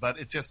into it, but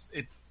it's just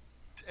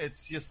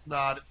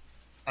not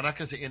 – I'm not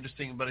going to say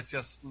interesting, but it's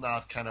just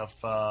not kind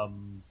of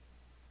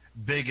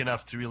big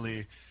enough to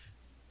really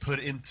put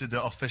into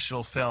the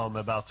official film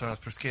about Tony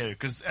Hawk's Pro Skater.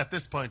 Because at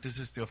this point, this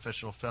is the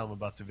official film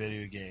about the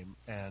video game.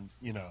 And,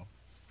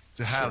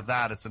 to have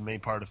that as the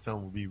main part of the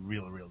film would be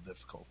really, really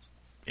difficult.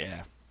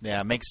 Yeah.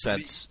 Yeah, it makes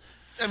sense.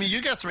 I mean,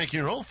 you guys are making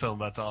your own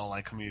film about the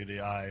online community.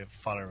 I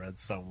thought I read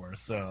somewhere.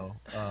 So,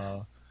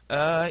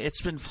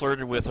 it's been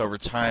flirted with over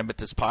time, but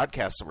this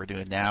podcast that we're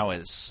doing now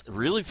is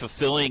really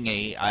fulfilling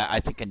I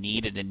think a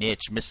need and a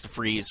niche. Mr.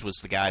 Freeze was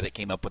the guy that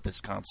came up with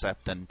this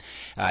concept, and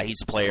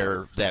he's a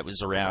player that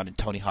was around in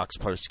Tony Hawk's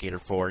Pro Skater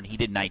 4, and he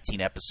did 19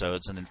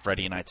 episodes, and then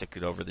Freddie and I took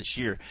it over this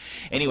year.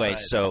 Anyway,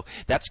 So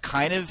that's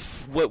kind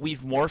of what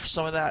we've morphed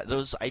some of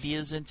those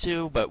ideas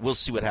into, but we'll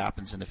see what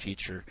happens in the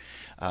future.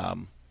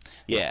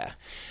 Yeah.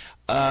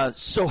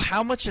 So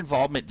how much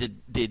involvement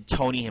did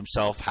Tony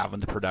himself have in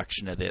the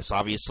production of this?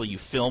 Obviously, you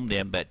filmed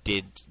him, but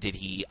did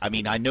he? I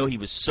mean, I know he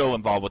was so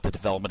involved with the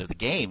development of the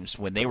games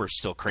when they were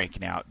still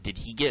cranking out. Did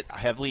he get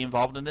heavily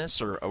involved in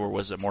this, or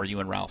was it more you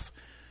and Ralph?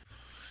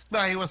 No,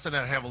 he wasn't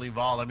that heavily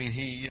involved. I mean,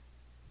 he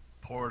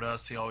poured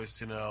us. He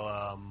always,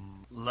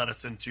 let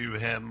us into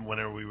him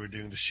whenever we were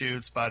doing the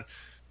shoots. But,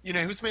 he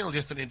was mainly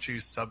just an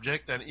introduced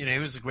subject. And, he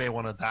was a great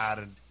one at that.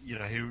 And,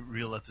 he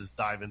really let us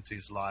dive into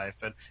his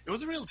life. And it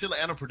wasn't really until the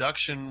end of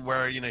production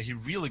where, he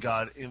really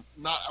got,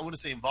 I wouldn't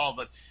say involved,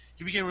 but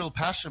he became real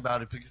passionate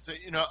about it. Because,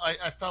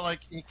 I felt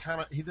like he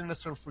didn't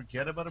necessarily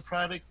forget about the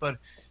product, but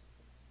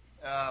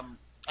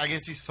I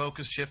guess his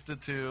focus shifted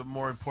to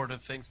more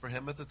important things for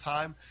him at the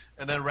time.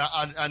 And then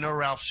I know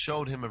Ralph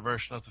showed him a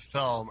version of the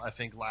film, I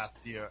think,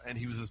 last year, and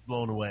he was just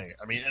blown away.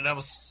 I mean, and that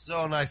was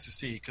so nice to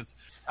see, because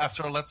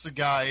after all, that's a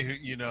guy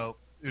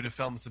who the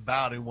film is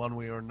about in one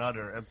way or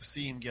another, and to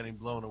see him getting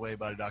blown away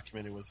by the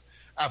documentary was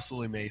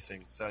absolutely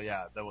amazing. So,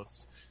 yeah, that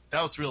was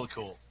really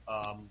cool.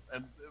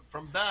 And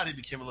from that, he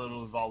became a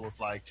little involved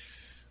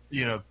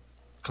with,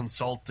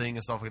 consulting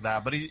and stuff like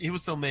that, but he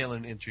was still mainly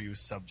an interview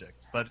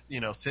subject. But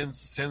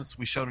since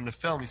we showed in the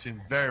film, he's been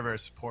very, very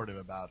supportive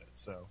about it.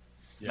 So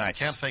yeah, nice. I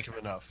can't thank him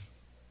enough.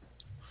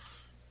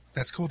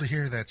 That's cool to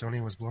hear that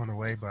Tony was blown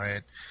away by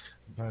it.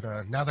 But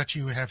now that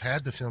you have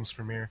had the film's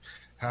premiere,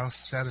 how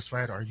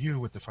satisfied are you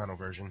with the final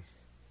version?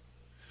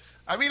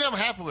 I mean, I'm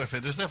happy with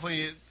it. There's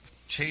definitely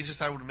changes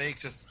I would make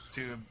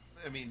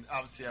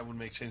obviously I wouldn't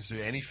make changes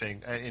to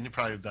anything, and you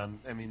probably have done.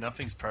 I mean,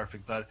 nothing's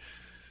perfect, but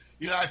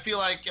I feel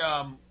like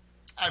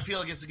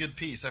it's a good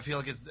piece. I feel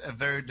like it's a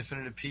very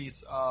definitive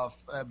piece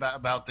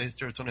about the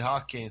history of Tony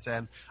Hawk games.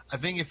 And I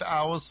think if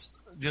I was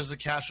just a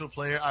casual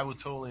player, I would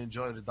totally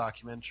enjoy the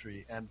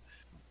documentary. And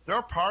there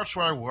are parts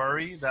where I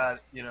worry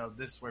that,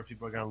 this is where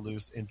people are going to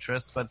lose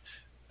interest. But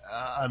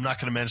I'm not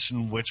going to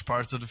mention which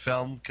parts of the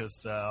film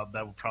because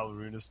that would probably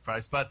ruin the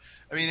surprise. But,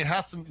 I mean,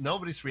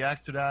 nobody's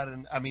reacted to that.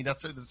 And, I mean,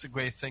 that's a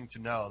great thing to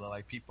know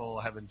that, people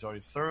have enjoyed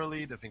it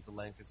thoroughly. They think the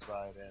length is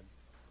right.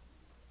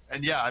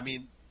 And yeah, I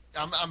mean,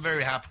 I'm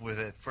very happy with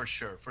it, for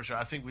sure.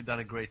 I think we've done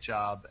a great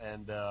job,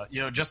 and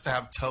just to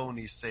have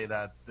Tony say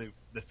that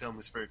the film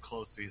is very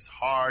close to his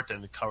heart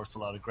and it covers a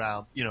lot of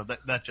ground,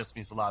 that just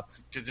means a lot.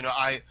 Because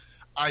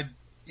I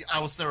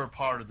was never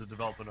part of the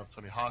development of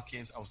Tony Hawk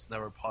games. I was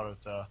never part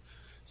of the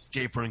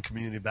skateboarding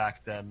community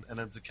back then, and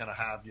then to kind of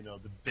have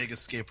the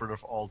biggest skateboarder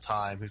of all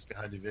time who's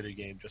behind the video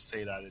game just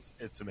say that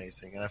it's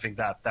amazing, and I think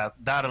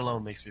that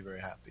alone makes me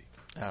very happy.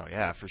 Oh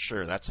yeah, for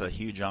sure. That's a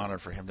huge honor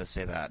for him to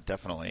say that.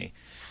 Definitely.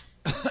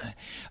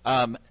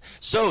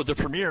 So the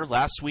premiere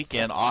last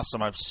weekend,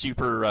 awesome. I'm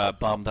super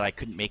bummed that I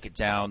couldn't make it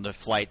down. The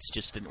flights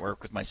just didn't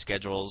work with my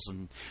schedules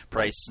and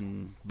price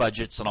and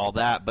budgets and all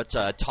that. But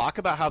talk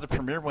about how the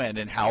premiere went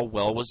and how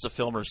well was the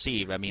film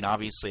received. I mean,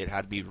 obviously it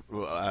had to be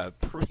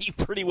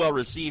pretty well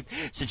received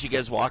since you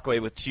guys walk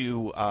away with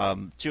two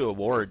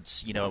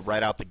awards,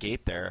 right out the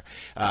gate there.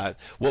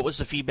 What was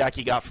the feedback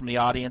you got from the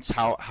audience?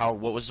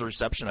 What was the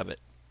reception of it?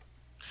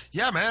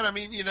 Yeah, man. I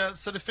mean,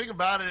 so the thing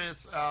about it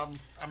is,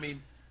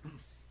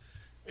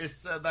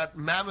 it's that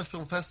Mammoth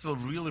Film Festival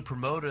really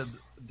promoted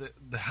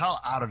the hell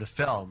out of the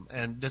film,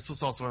 and this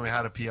was also when we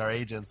had a PR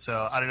agent.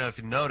 So I don't know if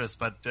you noticed,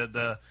 but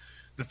the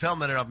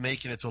film ended up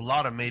making it to a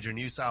lot of major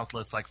news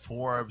outlets like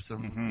Forbes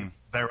and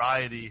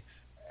Variety,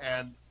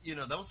 and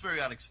that was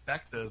very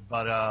unexpected.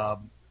 But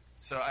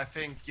so I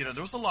think there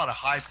was a lot of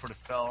hype for the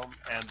film,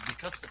 and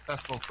because the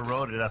festival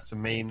promoted it as the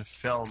main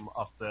film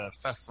of the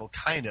festival,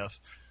 kind of,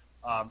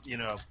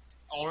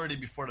 already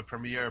before the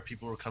premiere,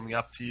 people were coming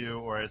up to you,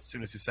 or as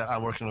soon as you said,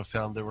 I'm working on a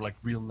film, they were like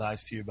real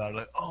nice to you about it.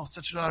 Like, oh,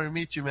 such an honor to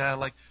meet you, man.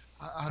 Like,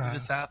 how did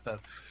this happen?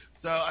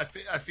 So I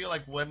feel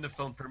like when the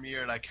film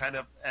premiered, I kind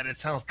of, and it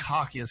sounds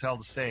cocky as hell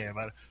to say it,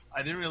 but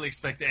I didn't really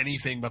expect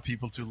anything but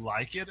people to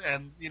like it,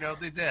 and,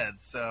 they did.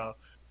 So,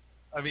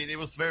 I mean, it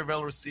was very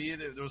well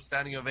received. There was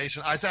standing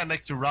ovation. I sat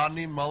next to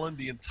Rodney Mullen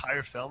the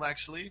entire film,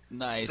 actually.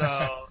 Nice.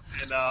 So,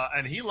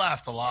 and he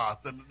laughed a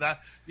lot. And that,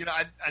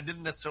 I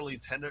didn't necessarily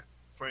intend it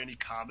for any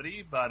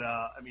comedy, but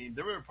I mean,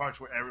 there were parts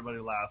where everybody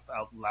laughed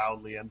out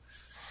loudly, and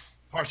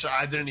parts that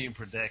I didn't even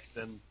predict.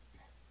 And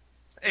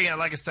again,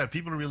 like I said,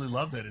 people really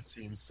loved it. It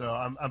seems so.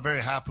 I'm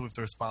very happy with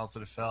the response to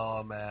the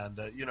film, and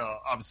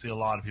obviously, a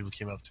lot of people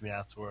came up to me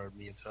afterward,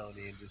 me and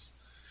Tony, and just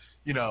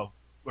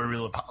were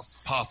really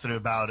positive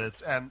about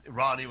it. And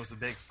Ronnie was a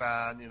big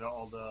fan.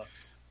 All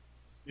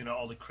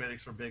the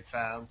critics were big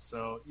fans.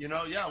 So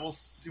yeah, we'll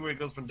see where it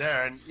goes from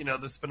there. And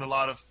there's been a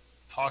lot of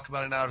talk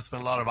about it now. There's been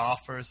a lot of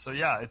offers, so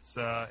yeah, it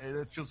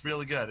feels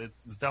really good. It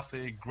was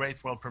definitely a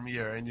great world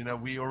premiere,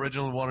 and we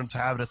originally wanted to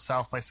have it at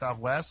South by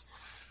Southwest,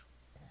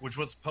 which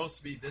was supposed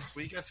to be this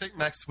week, I think,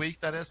 next week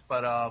that is,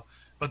 but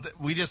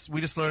we just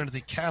learned that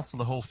they canceled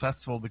the whole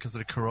festival because of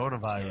the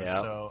coronavirus. Yep.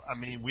 So I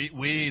mean,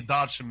 we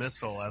dodged a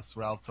missile, as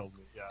Ralph told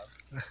me.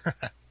 Yeah.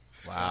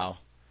 Wow.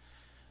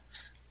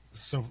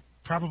 So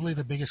probably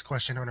the biggest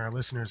question on our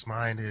listeners'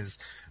 mind is,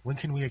 when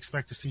can we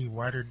expect to see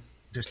wider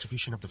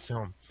distribution of the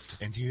film,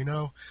 and do you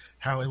know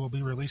how it will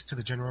be released to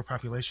the general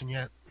population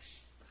yet?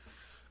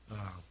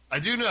 I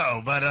do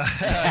know, but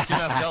I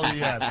cannot tell you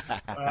yet.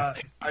 I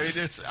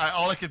mean,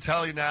 all I can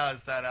tell you now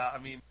is that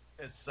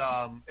it's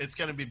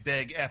going to be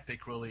big,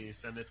 epic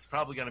release, and it's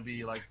probably going to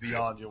be like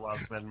beyond your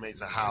wildest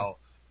imagination how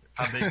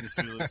big this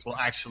release will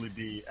actually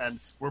be. And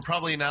we're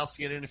probably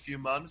announcing it in a few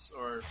months,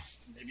 or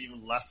maybe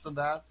even less than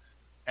that.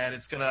 And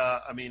it's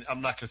gonna. I mean,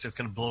 I'm not gonna say it's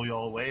gonna blow you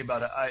all away,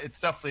 but it's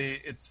definitely.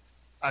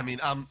 I mean,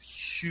 I'm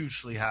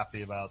hugely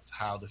happy about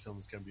how the film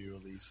is gonna be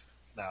released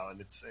now,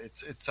 and it's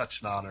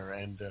such an honor,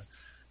 and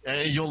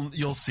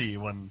you'll see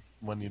when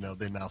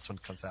the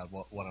announcement comes out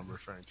what I'm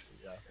referring to.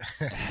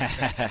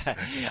 Yeah.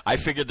 I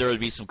figured there would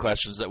be some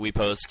questions that we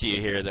posed to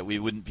you here that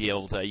you wouldn't be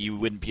able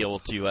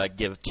to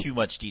give too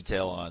much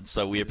detail on.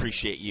 So we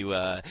appreciate you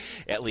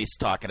at least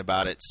talking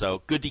about it.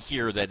 So good to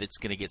hear that it's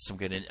going to get some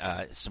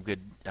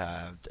good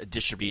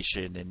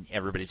distribution, and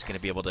everybody's going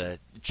to be able to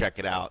check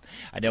it out.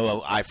 I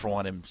know I, for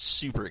one, am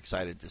super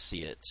excited to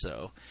see it.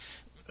 So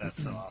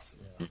that's so awesome.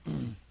 Yeah.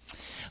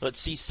 Let's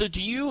see. So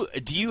do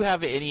you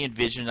have any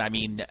envision? I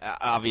mean,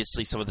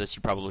 obviously some of this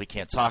you probably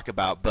can't talk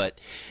about, but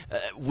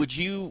would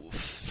you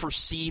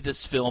foresee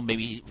this film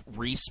maybe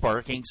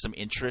re-sparking some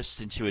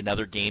interest into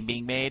another game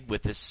being made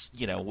with this,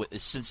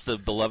 since the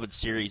beloved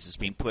series is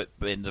being put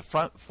in the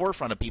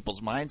forefront of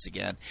people's minds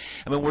again?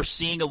 I mean, we're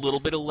seeing a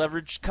little bit of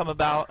leverage come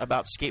about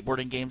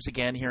skateboarding games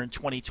again here in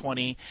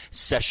 2020.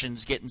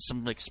 Sessions getting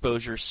some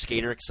exposure,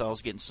 Skater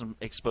XL's getting some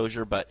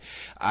exposure, but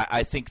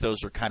I think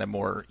those are kind of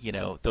more,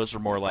 those are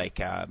more like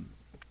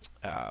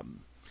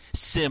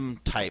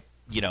sim type,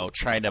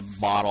 trying to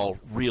model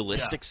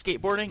realistic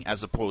skateboarding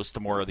as opposed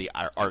to more of the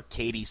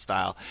arcadey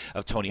style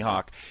of Tony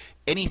Hawk.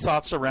 Any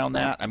thoughts around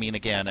that? I mean,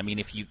 again,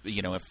 if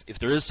if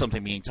there is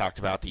something being talked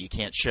about that you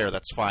can't share,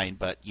 that's fine.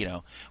 But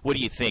what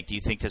do you think? Do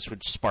you think this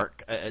would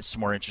spark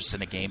some more interest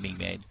in a game being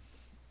made?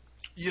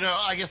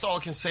 I guess all I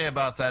can say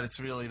about that is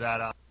really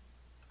that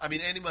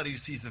anybody who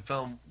sees the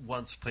film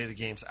wants to play the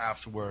games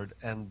afterward,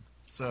 and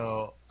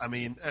so I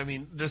mean,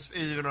 there's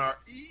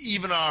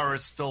even our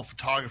still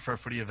photographer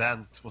for the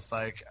event was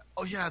like,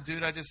 "Oh yeah,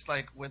 dude, I just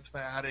went to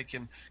my attic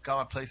and got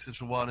my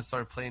PlayStation 1 and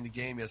started playing the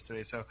game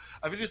yesterday." So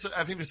I think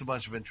there's a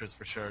bunch of interest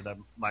for sure that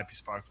might be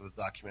sparked with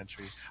the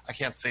documentary. I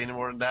can't say any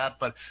more than that,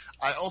 but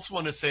I also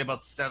want to say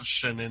about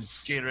Session and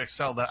Skater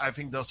XL that I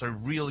think those are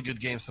really good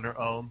games on their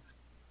own,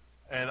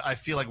 and I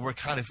feel like we're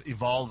kind of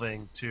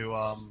evolving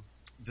to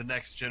the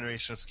next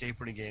generation of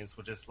skateboarding games,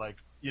 which is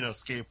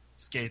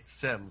skate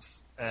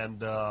sims.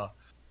 And I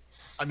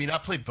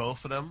played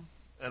both of them,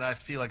 and I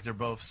feel like they're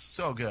both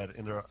so good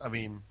in their.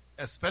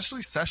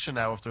 Especially Session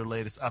now with their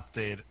latest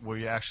update, where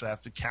you actually have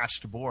to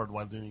catch the board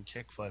while doing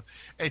kickflip.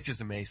 It's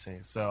just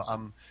amazing. So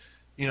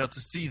to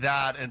see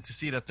that, and to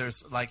see that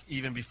there's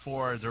even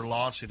before they're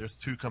launching, there's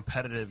two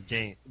competitors.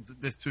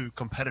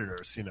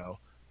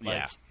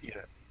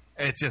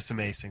 It's just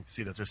amazing to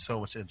see that there's so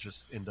much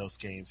interest in those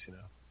games.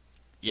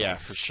 Yeah,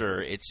 for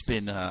sure. It's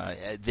been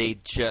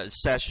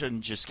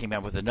Session just came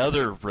out with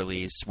another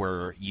release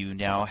where you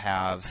now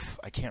have,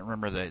 I can't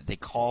remember they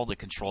call the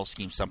control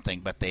scheme something,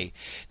 but they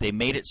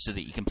made it so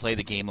that you can play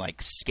the game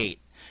like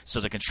Skate.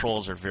 So the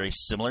controls are very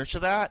similar to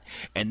that,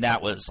 and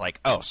that was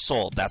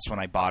sold. That's when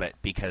I bought it,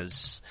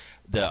 because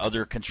the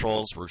other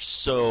controls were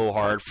so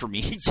hard for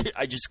me.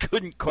 I just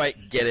couldn't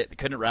quite get it.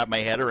 Couldn't wrap my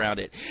head around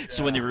it. Yeah.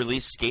 So when they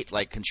released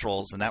skate-like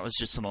controls, and that was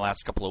just in the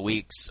last couple of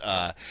weeks,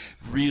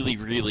 really,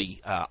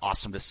 really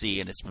awesome to see,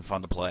 and it's been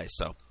fun to play.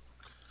 So.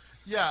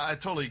 Yeah, I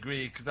totally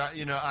agree, because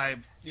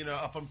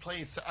upon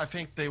playing, I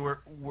think they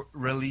were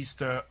released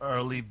the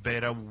early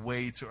beta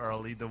way too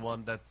early, the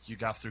one that you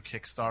got through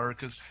Kickstarter,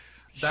 because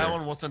that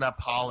one wasn't that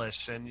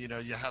polished, and you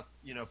have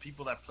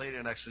people that played it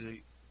and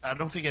actually. I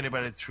don't think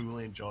anybody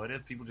truly enjoyed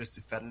it. People just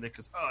defended it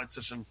because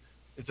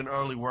it's an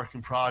early work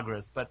in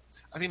progress. But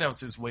I think that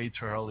was just way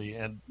too early.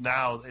 And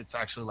now it's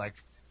actually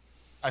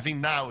I think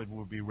now it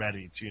would be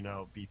ready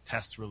to be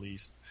test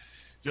released,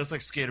 just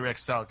like Skater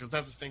XL. Because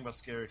that's the thing about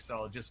Skater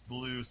XL, it just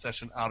blew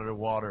Session out of the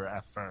water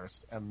at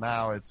first, and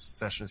now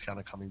Session is kind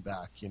of coming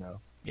back.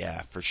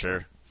 Yeah, for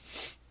sure.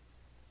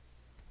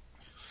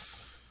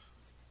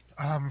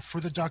 For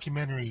the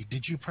documentary,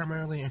 did you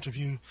primarily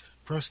interview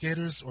pro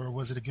skaters, or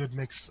was it a good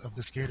mix of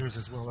the skaters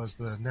as well as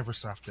the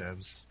Neversoft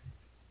devs?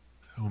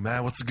 Oh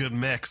man, what's a good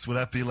mix? Would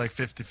that be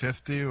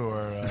 50-50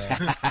 or?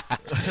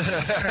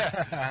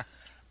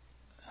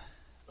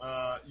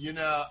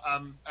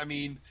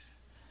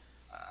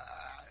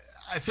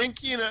 I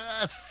think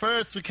at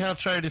first we kind of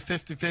tried to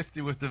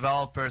 50-50 with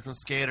developers and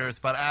skaters,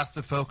 but as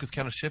the focus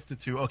kind of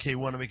shifted to we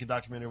want to make a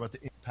documentary about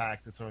the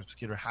impact that Tony Hawk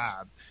Skater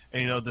had,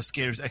 and the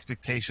skaters'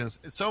 expectations.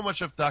 So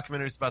much of the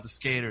documentary is about the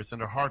skaters and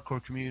their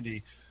hardcore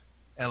community,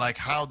 and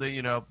how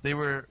they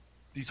were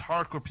these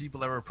hardcore people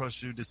that were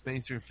approached to do this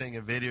mainstream thing,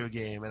 a video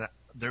game, and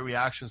their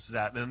reactions to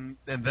that, and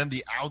then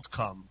the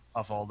outcome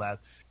of all that.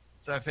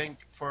 So I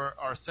think for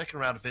our second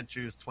round of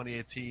interviews,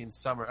 2018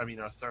 summer,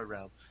 our third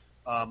round.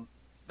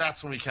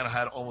 That's when we kind of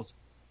had almost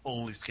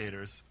only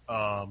skaters,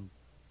 and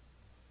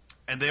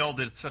they all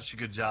did such a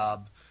good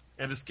job.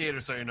 And the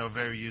skaters are,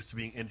 very used to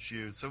being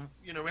interviewed. So,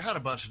 we had a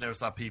bunch of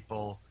Neversoft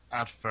people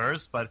at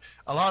first, but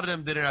a lot of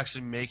them didn't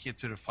actually make it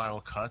to the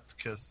final cut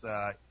because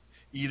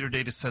either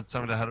they just said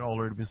something that had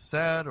already been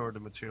said, or the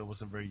material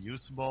wasn't very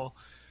usable.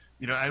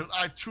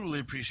 I truly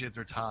appreciate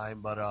their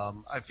time, but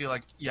I feel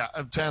like,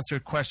 to answer your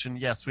question,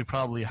 yes, we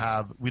don't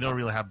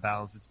really have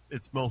balance.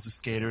 It's mostly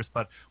skaters,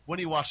 but when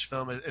you watch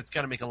film, it's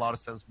going to make a lot of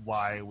sense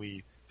why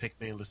we pick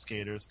mainly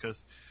skaters,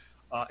 because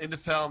in the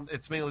film,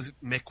 it's mainly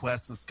Mick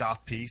West and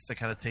Scott Pease that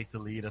kind of take the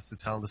lead as to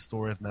telling the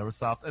story of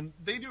Neversoft, and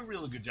they do a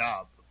really good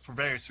job for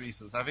various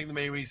reasons. I think the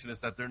main reason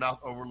is that they're not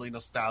overly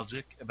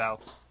nostalgic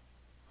about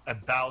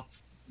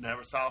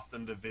Neversoft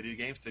and the video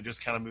games. They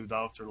just kind of moved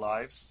on with their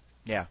lives.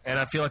 Yeah. And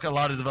I feel like a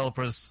lot of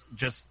developers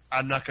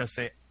I'm not going to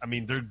say, I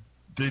mean,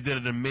 they did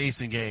an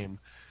amazing game,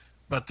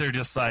 but they're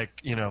just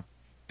like,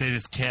 they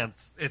just can't.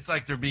 It's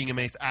like they're being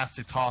amazed as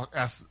they talk,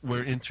 as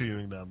we're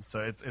interviewing them.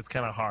 So it's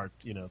kind of hard,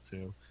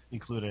 to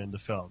include it in the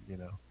film,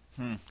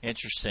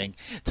 Interesting.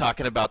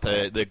 Talking about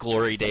the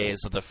glory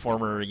days of the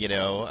former,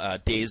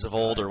 days of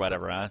old or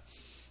whatever, huh?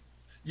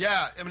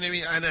 Yeah,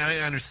 I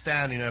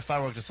understand. If I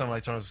worked at something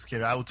like Tournament of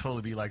Skater, I would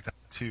totally be like that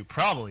too,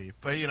 probably.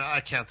 But I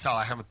can't tell.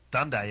 I haven't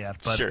done that yet.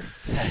 But sure.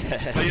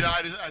 but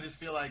I just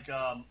feel like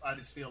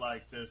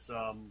there's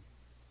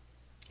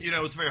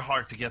it's very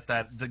hard to get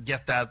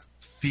that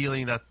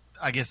feeling that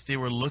I guess they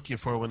were looking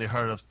for when they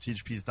heard of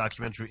THP's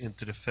documentary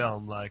into the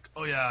film. Like,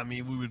 oh yeah,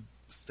 we would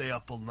stay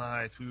up all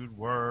night, we would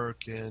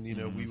work, and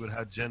we would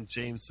have Jen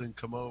Jameson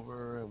come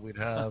over, and we'd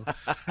have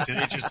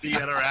Tenacious D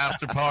at our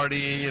after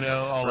party,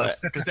 all that,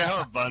 because they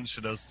have a bunch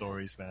of those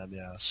stories, man.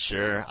 Yeah,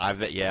 sure. I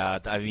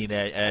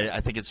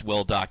think it's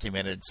well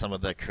documented, some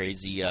of the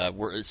crazy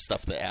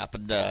stuff that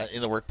happened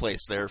in the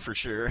workplace there, for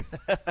sure.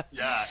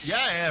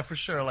 yeah, for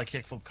sure. Like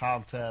kickflip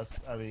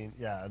contests.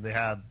 They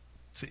had.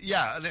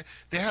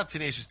 They had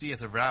Tenacious D at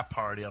the rap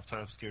party of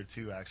Time of Scare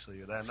 2,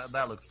 actually.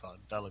 That looked fun.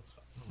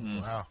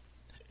 Wow.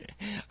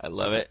 I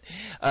love it.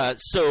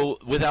 So,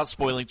 without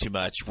spoiling too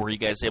much, were you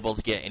guys able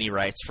to get any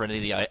rights for any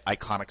of the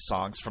iconic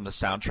songs from the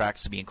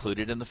soundtracks to be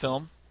included in the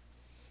film?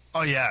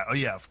 Oh yeah,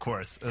 of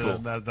course. Cool.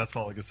 That's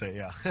all I can say.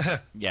 Yeah.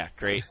 Yeah,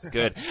 great,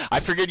 good. I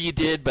figured you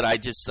did, but I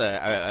just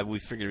we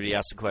figured we'd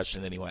ask the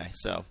question anyway.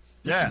 So.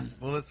 Yeah,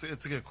 well, it's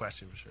a good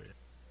question for sure.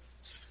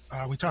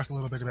 Yeah. We talked a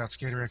little bit about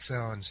Skater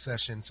XL in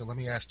session, so let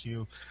me ask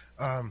you: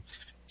 do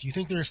you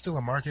think there is still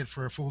a market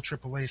for a full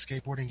AAA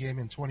skateboarding game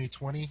in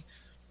 2020?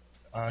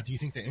 Do you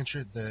think the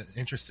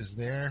interest is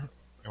there,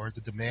 or the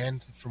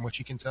demand, from what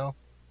you can tell?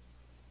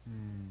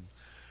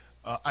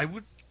 I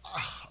would.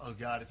 Oh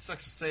God, it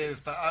sucks to say this,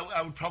 but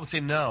I would probably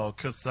say no,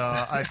 because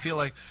I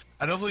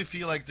don't really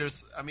feel like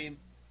there's.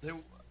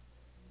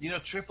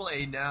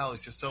 AAA now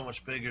is just so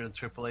much bigger than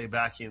AAA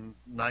back in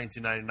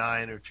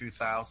 1999 or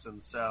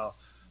 2000. So,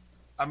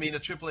 a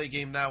AAA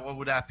game now, what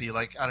would that be?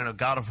 Like, I don't know,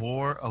 God of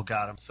War. Oh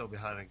God, I'm so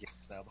behind on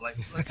games now. But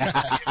let's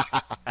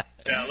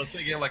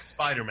say a game like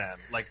Spider-Man,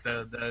 like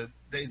the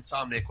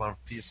Insomniac one for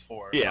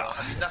PS4. Yeah,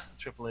 that's a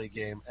AAA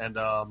game, and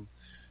I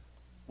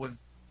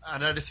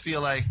just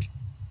feel like,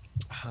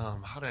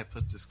 how do I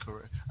put this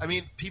correct?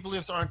 People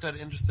just aren't that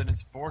interested in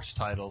sports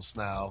titles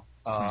now.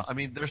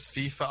 There's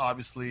FIFA,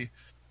 obviously.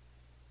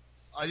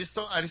 I just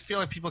feel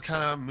like people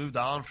kind of moved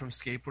on from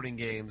skateboarding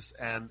games,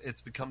 and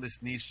it's become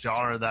this niche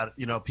genre that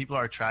people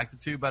are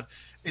attracted to. But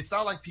it's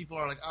not like people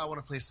are like, I want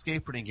to play a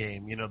skateboarding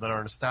game, that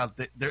are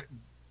nostalgic.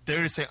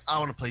 They're just saying, I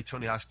want to play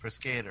Tony Hawk's Pro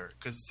Skater,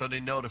 so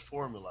they know the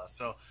formula.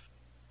 So,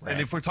 right.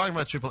 And if we're talking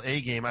about a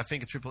AAA game, I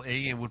think a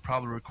AAA game would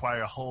probably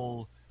require a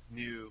whole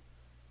new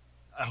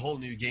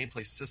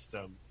gameplay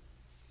system,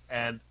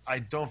 and I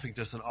don't think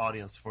there's an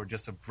audience for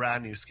just a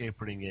brand new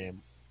skateboarding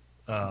game.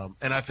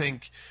 And I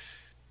think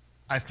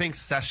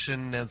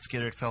Session and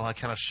Skater XL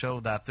kind of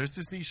show that there's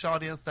this niche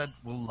audience that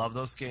will love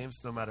those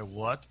games no matter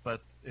what,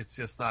 but it's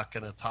just not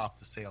going to top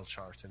the sale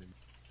charts anymore.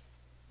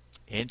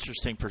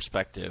 Interesting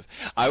perspective.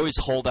 I always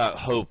hold out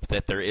hope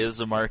that there is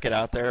a market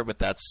out there,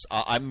 but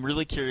I'm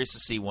really curious to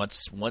see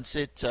once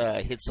it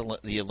hits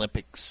the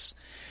Olympics,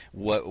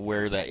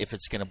 if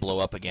it's going to blow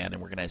up again,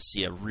 and we're going to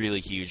see a really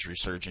huge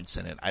resurgence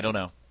in it. I don't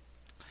know.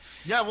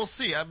 Yeah, we'll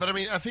see. But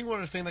I think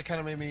one of the things that kind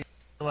of made me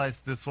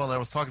realize this one I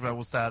was talking about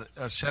was that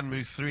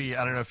Shenmue 3.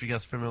 I don't know if you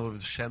guys are familiar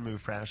with the Shenmue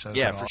franchise.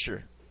 Yeah, for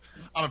sure.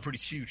 I'm a pretty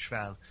huge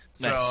fan.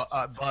 Nice. So,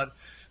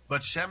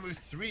 but Shenmue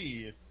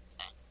 3.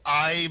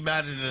 I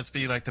imagine it as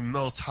being like the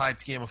most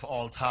hyped game of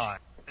all time.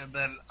 And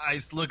then I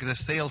look at the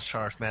sales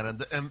charts,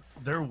 man, and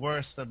they're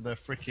worse than the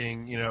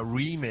freaking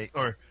remake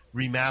or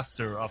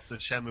remaster of the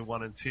Shenmue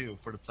 1 and 2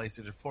 for the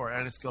PlayStation 4.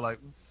 And I just go like,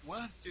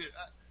 what, dude?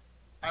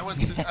 I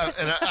went to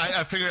and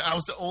I figured I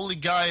was the only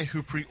guy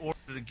who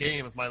pre-ordered a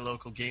game at my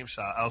local game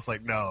shop. I was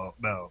like, no,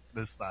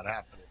 this is not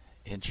happening.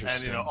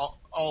 Interesting. And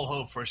all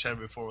hope for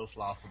Shenmue 4 was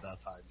lost at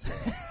that time. So.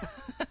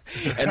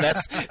 And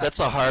that's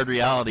a hard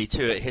reality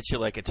too. It hits you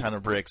like a ton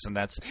of bricks, and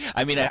I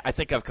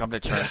think I've come to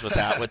terms with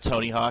that with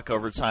Tony Hawk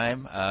over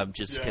time.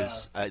 Just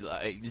because,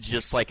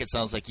 just like it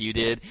sounds like you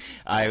did,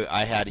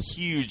 I had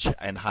huge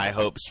and high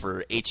hopes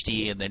for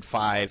HD, and then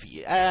 5,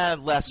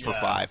 less for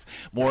 5,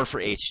 more for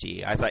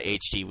HD. I thought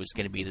HD was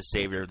going to be the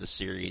savior of the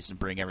series and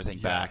bring everything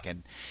back,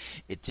 and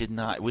it did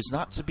not. It was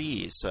not to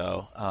be.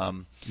 So,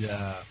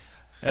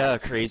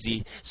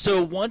 crazy.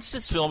 So once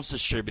this film's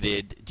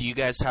distributed, do you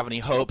guys have any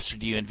hopes, or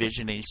do you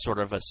envision any sort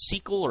of a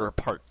sequel or a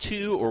part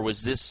 2, or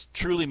was this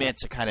truly meant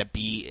to kind of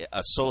be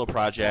a solo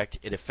project?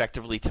 It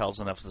effectively tells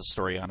enough of the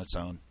story on its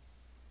own.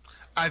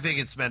 I think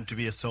it's meant to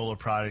be a solo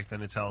project,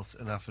 and it tells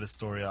enough of the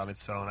story on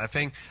its own. I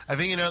think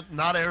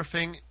not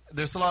everything.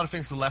 There's a lot of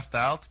things left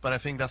out, but I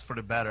think that's for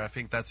the better. I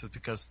think that's just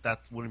because that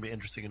wouldn't be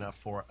interesting enough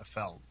for a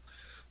film.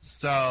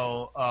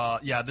 So,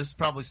 this is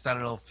probably a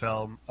standalone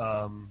film.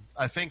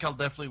 I think I'll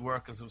definitely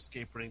work on some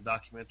skateboarding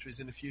documentaries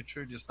in the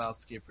future, just not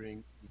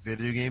skateboarding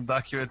video game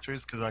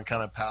documentaries, because I'm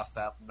kind of past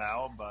that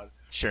now. But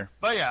sure.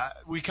 But yeah,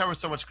 we cover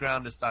so much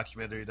ground in this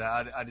documentary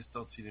that I just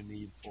don't see the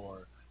need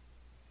for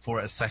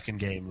a second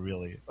game,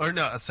 really, or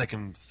no, a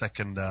second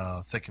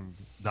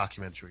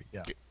documentary.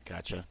 Yeah,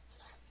 gotcha.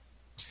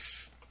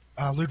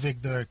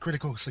 Ludwig, the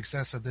critical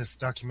success of this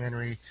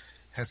documentary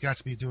has got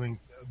to be doing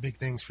big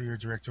things for your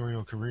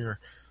directorial career.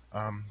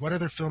 What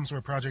other films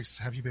or projects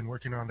have you been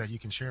working on that you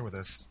can share with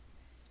us?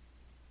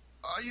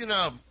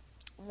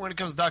 When it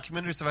comes to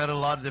documentaries, I've had a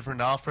lot of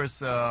different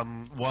offers.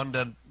 One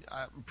that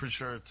I'm pretty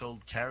sure I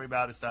told Carrie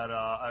about is that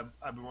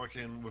I've been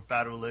working with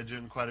Bad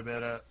Religion quite a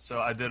bit. So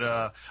I did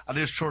a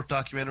short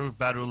documentary with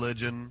Bad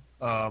Religion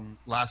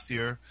last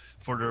year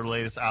for their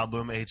latest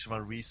album, Age of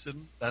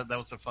Unreason. That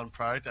was a fun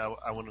project.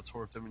 I went to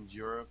tour with them in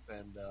Europe,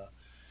 and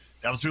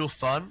that was real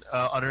fun.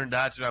 Other than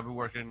that, I've been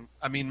working.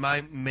 I mean,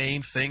 my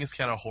main thing is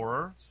kind of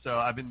horror, so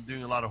I've been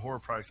doing a lot of horror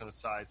projects on the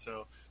side.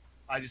 So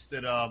I just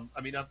did. I've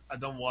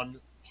done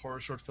one horror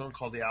short film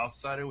called The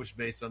Outsider, which is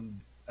based on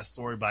a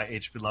story by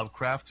H.P.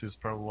 Lovecraft, who's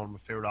probably one of my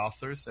favorite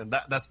authors, and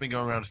that's been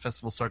going around the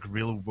festival circuit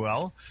really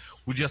well.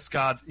 We just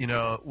got,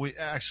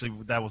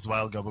 that was a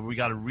while ago, but we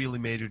got a really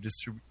major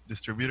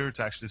distributor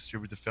to actually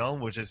distribute the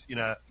film, which is,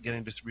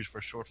 getting distribution for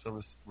a short film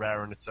is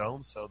rare in its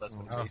own, so that's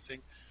been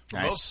amazing.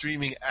 For both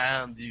streaming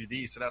and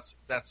DVD, so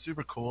that's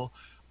super cool.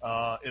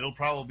 It'll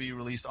probably be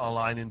released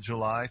online in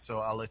July, so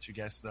I'll let you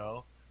guys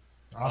know.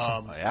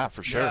 Awesome. Yeah,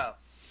 for sure. Yeah.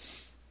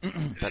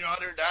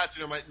 Other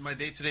than that, my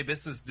day-to-day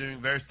business is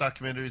doing various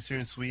documentaries here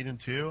in Sweden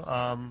too.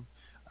 I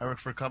work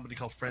for a company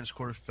called French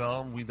Quarter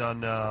Film. We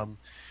done,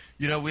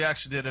 we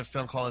actually did a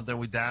film called And Then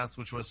We Danced,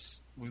 which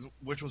was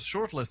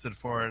shortlisted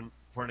for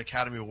an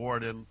Academy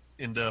Award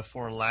in the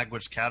foreign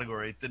language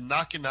category. It did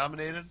not get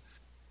nominated.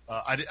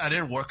 I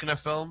didn't work in that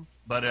film,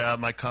 but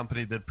my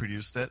company did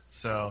produce it.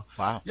 So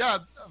wow, yeah,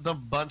 I've done a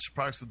bunch of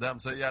projects with them.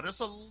 So yeah, there's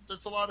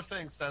a lot of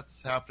things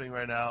that's happening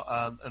right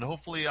now, and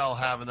hopefully I'll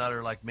have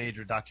another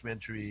major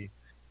documentary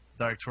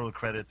directorial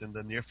credit in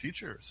the near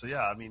future. So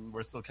yeah, I mean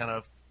we're still kind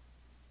of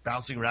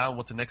bouncing around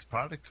what the next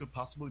project could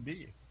possibly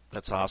be.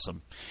 That's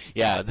awesome.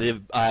 Yeah,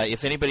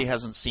 if anybody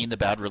hasn't seen the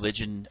Bad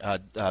Religion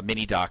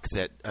mini doc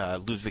that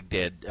Ludwig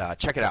did,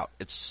 check it out.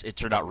 It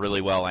turned out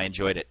really well. I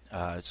enjoyed it.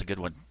 It's a good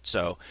one.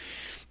 So.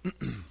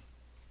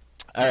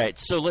 All right,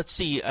 so let's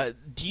see.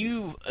 Do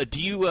you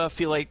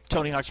feel like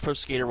Tony Hawk's Pro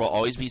Skater will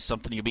always be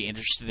something you'll be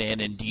interested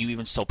in, and do you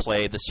even still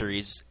play the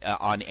series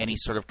on any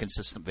sort of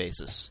consistent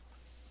basis?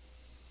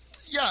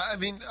 Yeah, I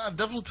mean, I've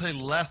definitely played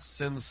less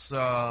since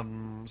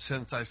I'm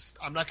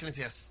not going to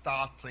say I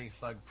stopped playing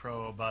Thug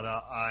Pro, but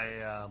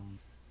how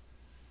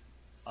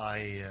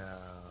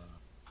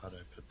do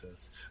I put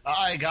this?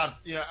 I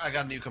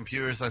got new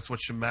computers. I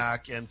switched to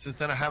Mac, and since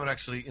then I haven't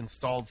actually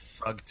installed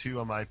Thug 2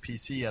 on my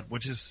PC yet,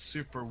 which is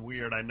super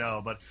weird, I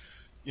know. But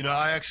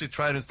I actually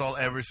tried to install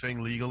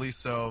everything legally.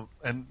 So,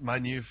 and my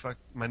new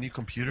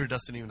computer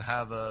doesn't even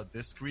have a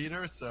disk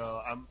reader.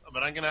 So I'm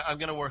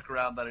gonna work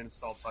around that and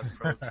install Thug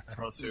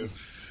Pro soon.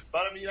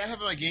 But I mean, I have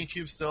my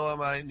GameCube still on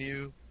my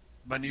new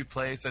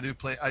place. I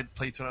played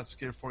Tony Hawk's Pro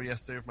Skater 4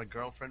 yesterday with my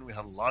girlfriend. We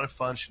had a lot of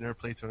fun. She never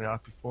played Tony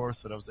Hawk before,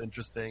 so that was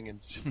interesting. And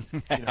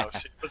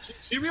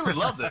she really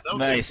loved it. That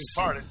was the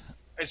interesting part.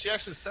 And she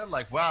actually said,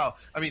 wow.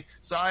 I mean,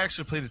 so I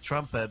actually played the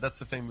trumpet. That's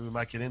the thing we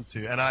might get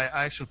into. And I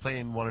actually play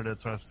in one of the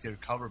Tony Hawk's Pro Skater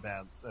cover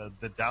bands,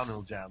 the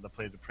Downhill Jam that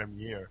played the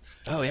premiere.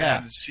 Oh,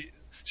 yeah. And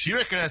she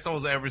recognized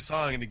almost every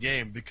song in the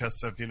game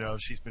because of,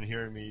 she's been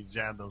hearing me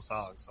jam those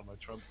songs on my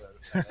trumpet.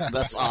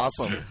 That's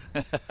awesome.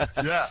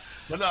 Yeah.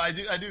 But no, I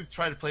do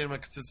try to play them on a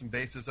consistent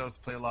basis. I also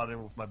play a lot of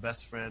them with my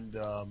best friend,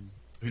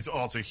 who's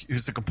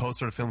the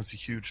composer of the film, who's a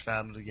huge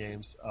fan of the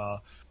games.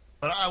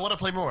 But I want to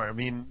play more. I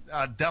mean,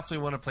 I definitely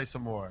want to play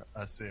some more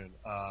soon.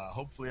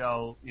 Hopefully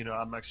I'm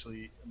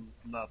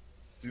not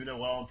doing it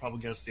well. I'm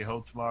probably going to stay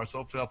home tomorrow. So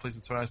hopefully I'll play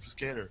some Tony Hawk's Pro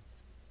Skater.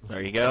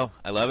 There you go.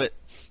 I love it.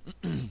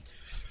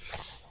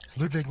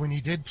 Ludwig, when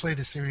you did play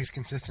the series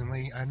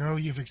consistently, I know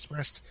you've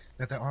expressed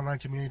that the online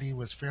community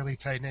was fairly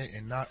tight-knit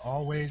and not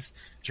always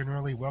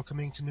generally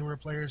welcoming to newer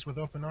players with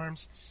open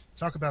arms.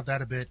 Talk about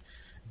that a bit.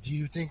 Do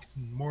you think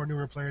more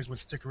newer players would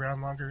stick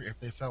around longer if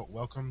they felt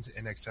welcomed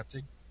and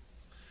accepted?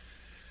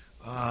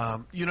 I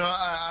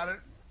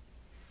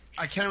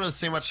can't really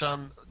say much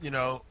on,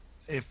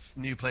 if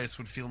new players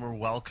would feel more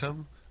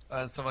welcome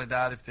and stuff like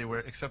that if they were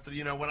accepted.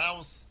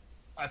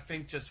 I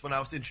think just when I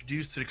was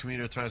introduced to the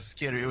community of Tournament of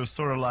Skater, it was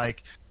sort of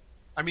like,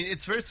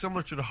 it's very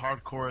similar to the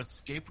hardcore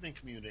skateboarding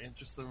community,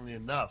 interestingly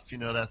enough,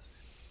 that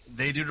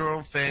they do their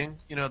own thing.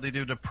 They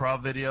do the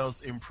improv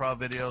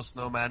videos,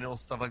 no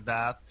manuals, stuff like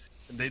that.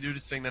 And they do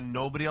this thing that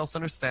nobody else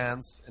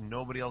understands and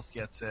nobody else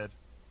gets it.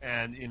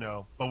 And,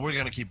 but we're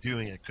going to keep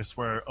doing it because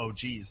we're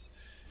OGs.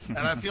 And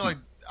I feel like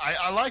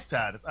I like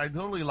that. I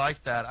totally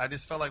like that. I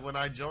just felt like when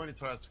I joined the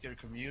Tournament of Skater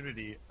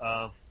community,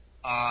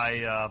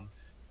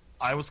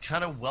 I was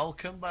kind of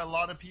welcomed by a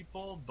lot of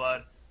people,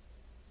 but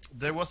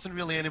there wasn't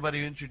really anybody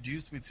who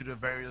introduced me to the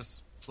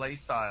various play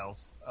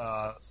styles.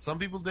 Some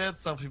people did,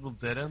 some people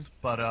didn't,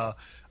 but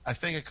I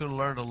think I could have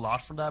learned a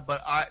lot from that.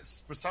 But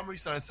for some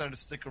reason, I started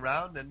to stick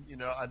around, and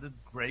I did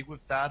great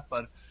with that.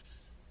 But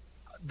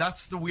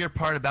that's the weird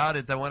part about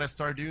it, that when I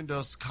started doing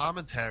those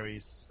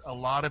commentaries, a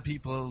lot of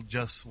people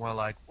just were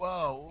like,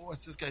 "Whoa,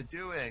 what's this guy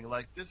doing?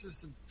 Like, this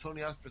isn't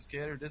Tony Hawk's Pro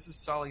Skater. This is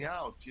selling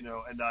out."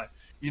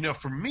 And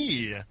for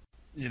me,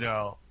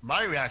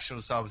 my reaction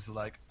was obviously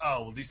like,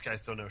 "Oh, well, these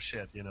guys don't know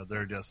shit.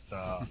 They're just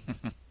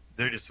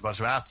they're just a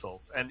bunch of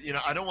assholes." And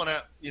I don't want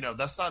to,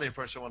 that's not the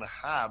approach I want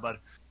to have. But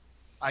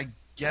I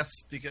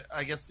guess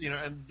I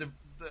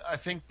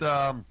think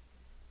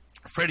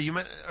Freddie,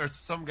 or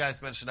some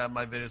guys mentioned that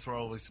my videos were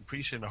always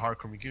appreciated in the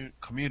hardcore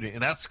community,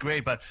 and that's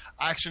great. But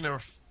I actually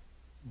never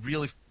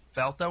really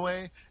felt that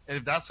way. And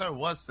if that's how it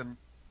was, then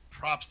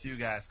props to you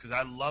guys, because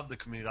I love the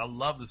community. I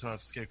love the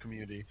Tournament of Skater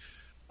community.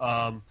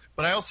 But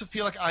I also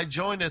feel like I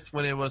joined it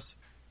when it was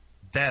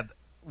dead,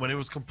 when it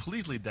was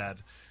completely dead.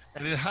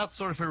 And it had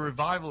sort of a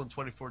revival in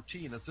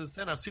 2014. And since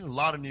then, I've seen a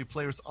lot of new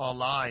players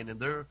online.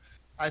 And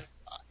I'd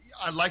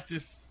like to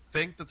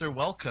think that they're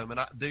welcome,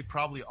 and they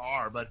probably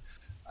are. But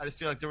I just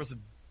feel like there was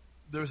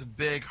a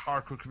big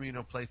hardcore community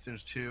of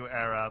PlayStation 2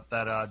 era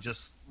that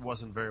just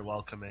wasn't very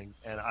welcoming.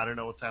 And I don't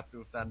know what's happening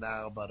with that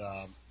now. But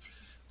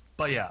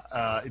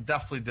yeah, it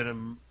definitely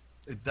didn't.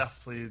 It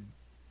definitely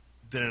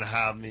didn't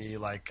have me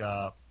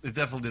it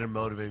definitely didn't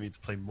motivate me to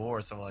play more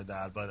or something like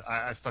that, but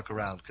I stuck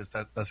around because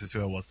that's just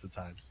who I was at the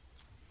time.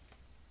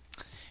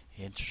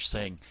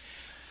 Interesting.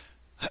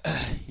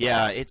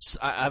 Yeah,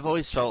 I've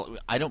always felt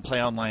I don't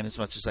play online as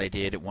much as I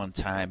did at one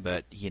time,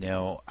 but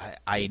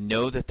I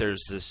know that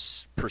there's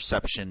this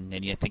perception,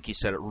 and I think you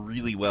said it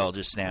really well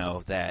just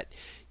now, that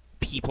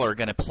people are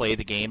going to play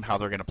the game how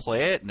they're going to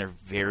play it, and they're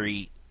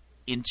very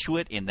into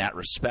it in that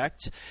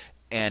respect.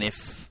 And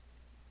if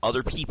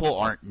other people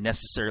aren't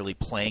necessarily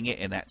playing it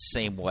in that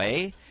same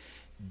way,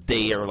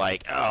 they are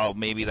like, oh,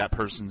 maybe that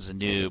person's a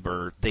noob,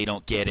 or they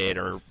don't get it,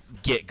 or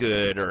get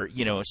good, or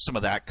some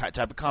of that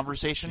type of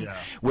conversation. Yeah.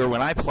 Where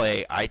when I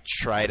play, I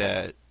try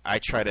to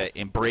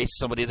embrace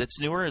somebody that's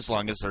newer, as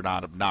long as they're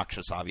not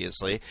obnoxious,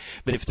 obviously.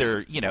 But if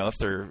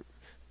they're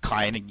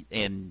kind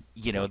and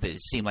they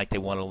seem like they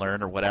want to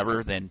learn or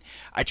whatever, then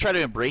I try to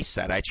embrace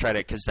that.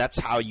 Because that's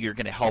how you're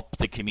going to help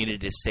the community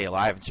to stay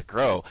alive and to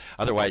grow.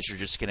 Otherwise, you're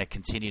just going to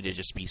continue to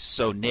just be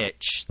so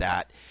niche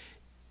that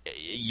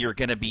you're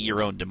going to be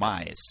your own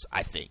demise,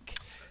 I think.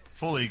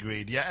 Fully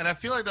agreed. Yeah, and I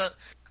feel like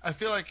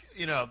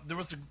there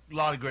was a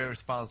lot of great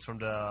response from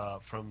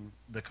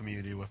the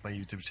community with my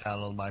YouTube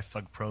channel and my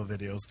Thug Pro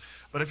videos.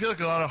 But I feel like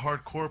a lot of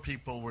hardcore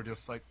people were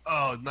just like,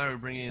 "Oh, now we're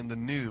bringing in the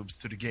noobs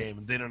to the game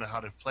and they don't know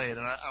how to play it."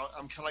 And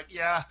I'm kind of like,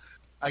 yeah,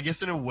 I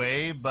guess in a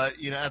way, but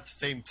at the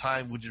same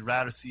time, would you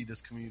rather see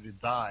this community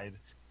die?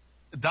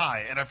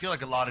 And I feel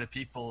like a lot of the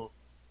people,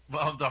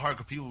 of the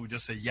hardcore people, would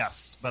just say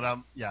yes. But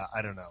yeah,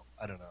 I don't know.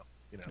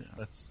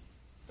 That's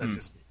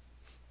just me.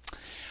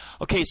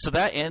 Okay, so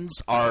that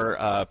ends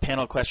our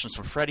panel questions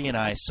from Freddie and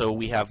I. So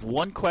we have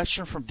one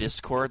question from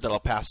Discord that I'll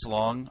pass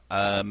along,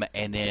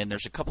 and then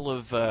there's a couple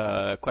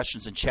of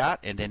questions in chat,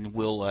 and then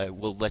we'll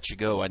let you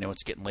go. I know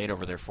it's getting late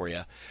over there for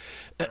you.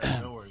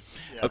 No worries.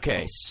 Yeah,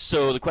 okay,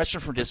 so the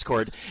question from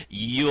Discord,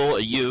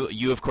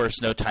 you of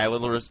course know Tyler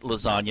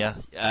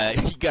Lasagna.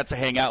 You got to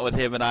hang out with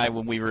him and I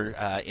when we were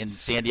in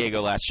San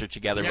Diego last year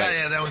together.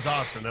 Yeah, that was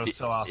awesome. That was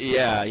so awesome.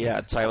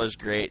 Yeah, Tyler's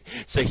great.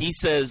 So he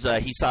says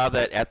he saw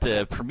that at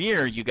the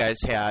premiere you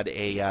guys had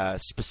a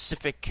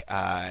specific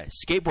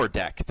skateboard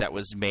deck that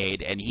was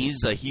made, and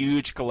he's a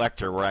huge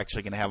collector. We're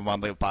actually going to have him on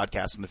the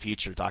podcast in the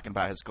future talking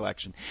about his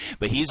collection.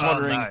 But he's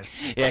wondering,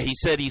 nice. Yeah, he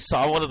said he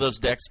saw one of those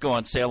decks go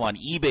on sale on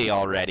eBay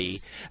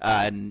already,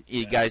 and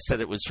you guys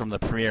said it was from the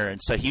premiere,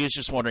 and so he was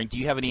just wondering, do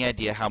you have any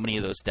idea how many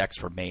of those decks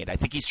were made? I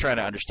think he's trying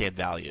to understand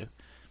value.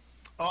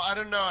 Oh, I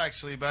don't know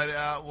actually, but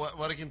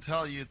what I can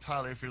tell you,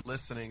 Tyler, if you're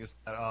listening, is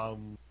that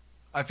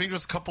I think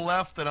there's a couple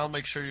left, and I'll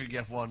make sure you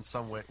get one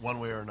one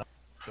way or another.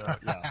 So,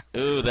 yeah.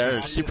 Ooh,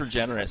 they're super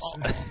generous.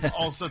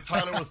 Also,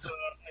 Tyler was.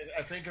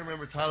 I think I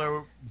remember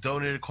Tyler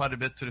donated quite a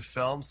bit to the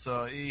film,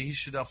 so he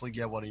should definitely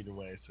get one either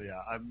way. So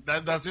yeah,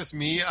 that's just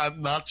me.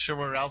 I'm not sure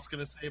what Ralph's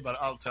gonna say, but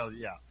I'll tell you.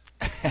 Yeah,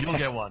 you'll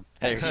get one.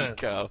 There you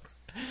go.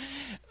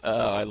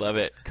 Oh, I love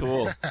it.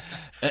 Cool.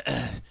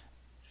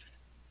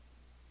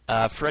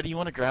 Freddie, you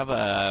want to grab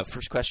a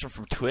first question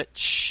from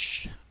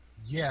Twitch?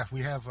 Yeah,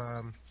 we have.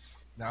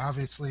 Now,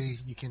 obviously,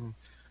 you can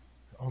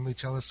only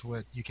tell us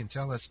what you can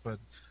tell us, but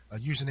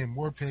username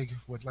Warpig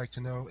would like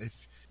to know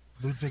if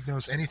Ludwig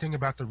knows anything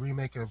about the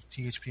remake of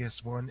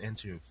THPS 1 and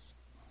 2.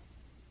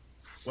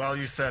 Well,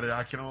 you said it.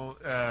 I can.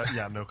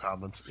 No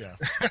comments. Yeah.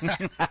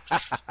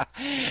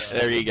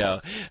 There you go.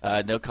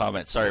 No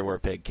comment. Sorry,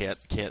 Warpig.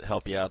 Can't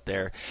help you out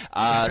there.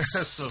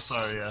 So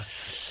sorry.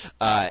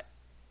 Yeah.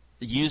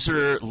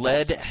 User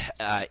LED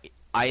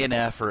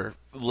INF or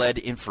LED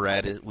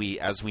Infrared,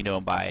 as we know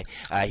him by.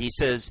 He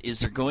says,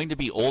 "Is there going to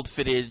be old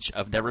footage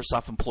of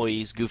Neversoft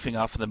employees goofing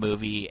off in the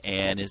movie,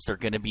 and is there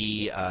going to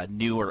be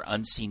new or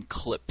unseen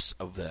clips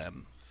of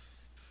them?"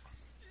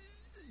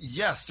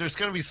 Yes, there's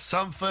going to be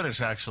some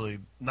footage actually.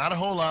 Not a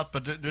whole lot,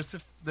 but there's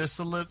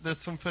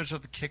some footage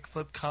of the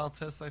kickflip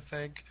contest, I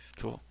think.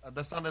 Cool.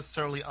 That's not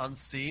necessarily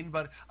unseen,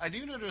 but I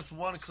do know there's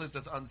one clip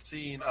that's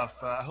unseen of.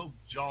 I hope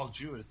Jarl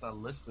Jewett is not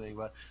listening,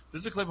 but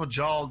there's a clip of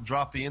Jarl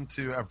dropping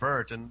into a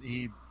vert, and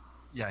he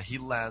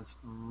lands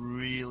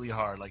really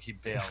hard, like he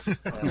bails.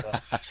 And,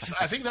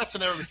 I think that's a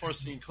never before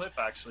seen clip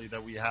actually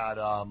that we had.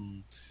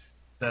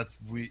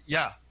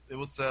 It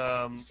was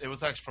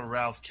actually from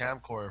Ralph's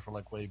camcorder from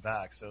like way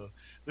back. So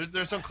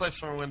there's some clips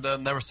from when the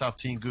Neversoft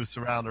team goofs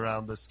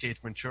around the Skate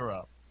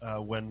Ventura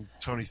when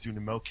Tony's doing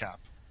the mocap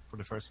for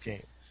the first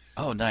game.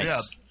 Oh, nice. So, yeah,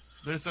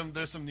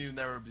 there's some new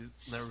never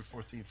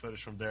before seen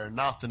footage from there.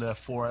 Not in the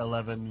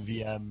 411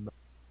 VM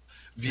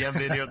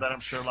video that I'm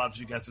sure a lot of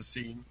you guys have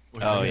seen.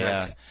 Oh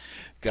yeah,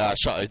 gosh,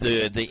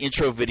 the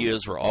intro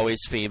videos were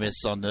always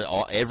famous on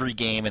every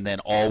game, and then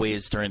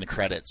always during the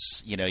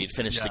credits. You know, you'd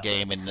finish the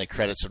game and the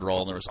credits would roll,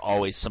 and there was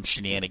always some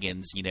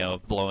shenanigans. You know,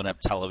 blowing up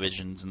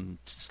televisions and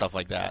stuff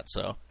like that.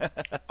 So.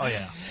 Oh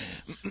yeah.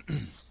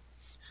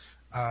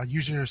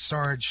 User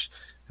Sarge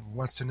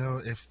wants to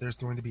know if there's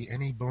going to be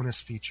any bonus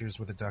features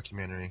with the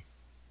documentary.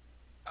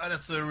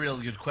 That's a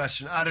really good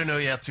question. I don't know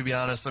yet, to be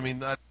honest. I mean,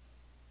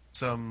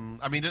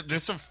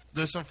 there's some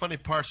funny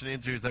parts in the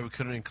interviews that we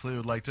couldn't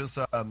include. Like this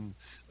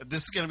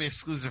is going to be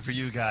exclusive for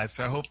you guys,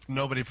 so I hope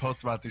nobody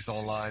posts about this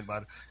online.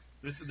 But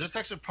there's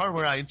actually a part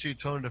where I interviewed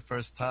Tony the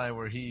first time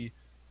where he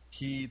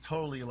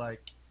totally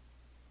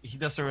he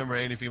doesn't remember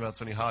anything about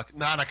Tony Hawk.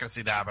 No, I'm not going to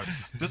say that, but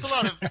there's a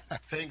lot of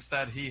things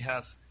that he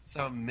has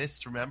some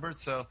misremembered.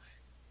 So.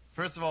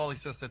 First of all, he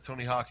says that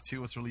Tony Hawk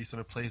 2 was released on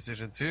a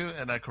PlayStation 2,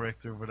 and I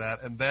correct him for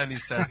that. And then he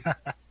says,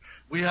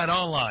 we had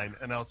online.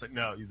 And I was like,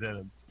 no, you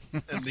didn't.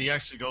 And he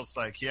actually goes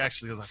like,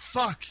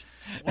 fuck,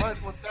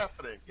 what's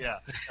happening? Yeah.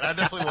 And I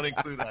definitely want to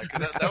include that,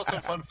 because that was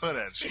some fun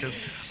footage. Because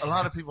a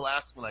lot of people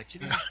ask me, like,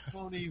 can you ask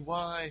Tony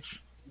why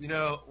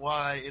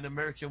in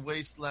American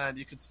Wasteland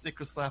you could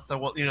sticker slap that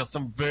wall? You know,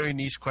 some very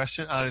niche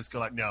question. I just go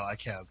like, no, I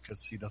can't,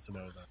 because he doesn't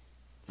know that.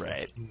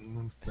 Right.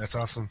 That's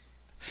awesome.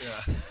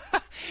 Yeah.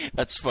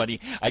 That's funny.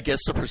 I guess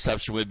the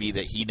perception would be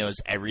that he knows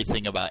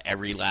everything about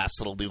every last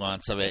little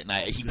nuance of it,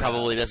 and he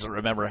probably doesn't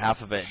remember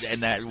half of it.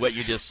 And that what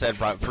you just said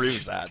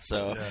proves that.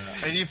 So,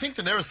 and you think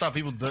the Neversoft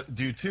people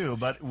do too,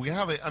 but we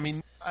have it. I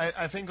mean,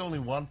 I think only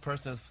one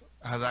person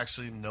has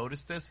actually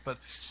noticed this, but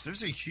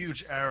there's a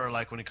huge error,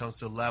 like when it comes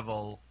to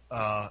level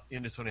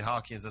in the Tony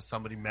Hawk games that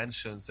somebody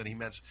mentions, and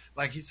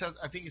I think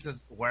he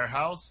says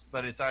warehouse,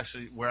 but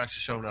we're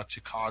actually showing up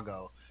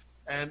Chicago.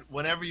 And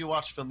whenever you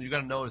watch film, you're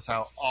going to notice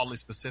how oddly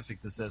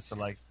specific this is.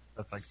 And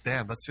that's like,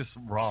 damn, that's just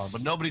wrong.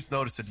 But nobody's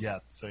noticed it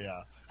yet. So,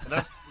 yeah. And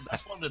that's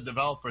one of the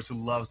developers who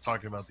loves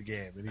talking about the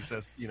game. And he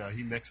says,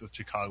 he mixes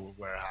Chicago with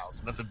warehouse.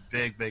 And that's a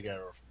big, big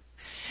error for me.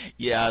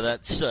 Yeah,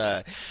 that's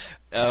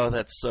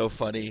so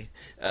funny.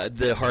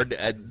 The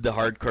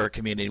hardcore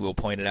community will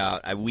point it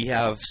out. We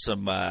have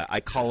some.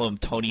 I call them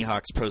Tony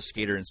Hawk's Pro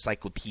Skater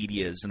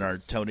encyclopedias in our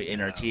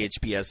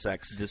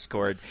THPSX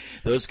Discord.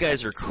 Those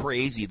guys are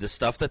crazy. The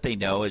stuff that they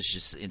know is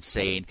just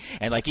insane.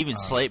 And like even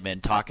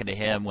Slateman, talking to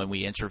him when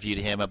we interviewed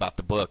him about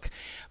the book,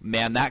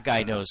 man, that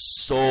guy knows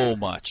so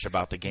much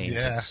about the games.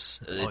 Yeah.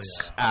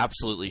 It's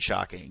absolutely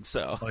shocking.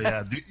 So. Oh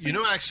yeah,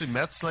 I actually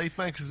met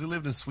Slateman because he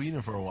lived in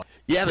Sweden for a while.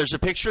 Yeah, there's a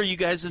picture of you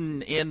guys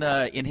in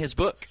his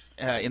book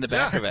in the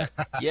back of it.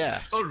 Yeah.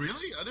 Oh,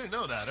 really? I didn't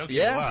know that. Okay.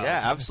 Yeah, wow.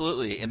 yeah,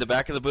 absolutely. In the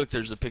back of the book,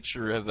 there's a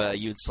picture of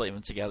you and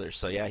Slateman together.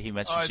 So yeah, he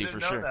mentioned you for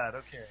sure. I didn't know that.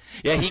 Okay.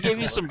 Yeah, he gave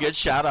you some good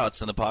shout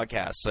outs in the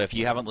podcast. So if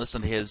you haven't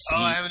listened to his,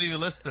 I haven't even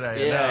listened to that.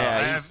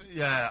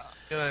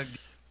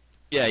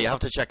 Yeah, you have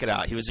to check it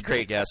out. He was a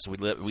great guest. We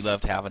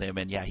loved having him,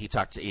 and yeah, he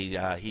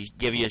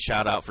gave you a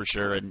shout out for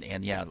sure.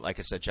 And yeah, like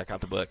I said, check out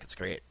the book. It's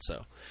great.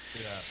 So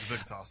yeah, the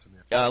book's awesome.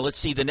 Yeah. Let's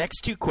see the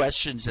next two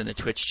questions in the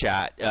Twitch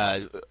chat.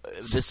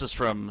 This is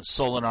from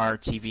Solinar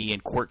TV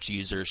and Quartz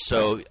user.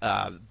 So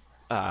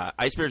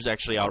Icebeard's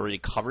actually already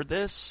covered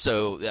this.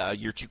 So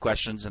your two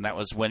questions, and that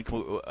was when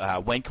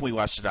can we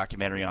watch the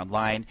documentary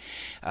online?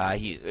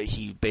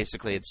 He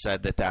basically had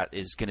said that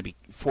is going to be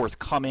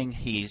forthcoming.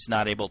 He's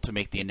not able to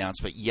make the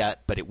announcement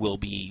yet, but it will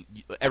be.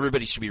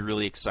 Everybody should be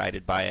really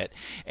excited by it.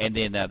 And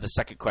then the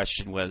second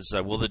question was,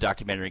 will the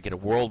documentary get a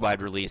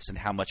worldwide release, and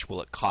how much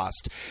will it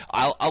cost?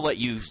 I'll let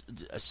you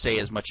say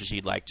as much as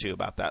you'd like to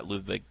about that,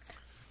 Ludwig.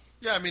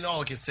 Yeah, I mean, all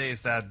I can say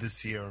is that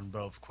this year on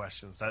both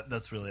questions.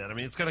 That's really it. I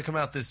mean, it's going to come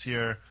out this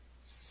year,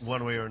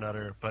 one way or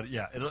another. But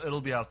yeah,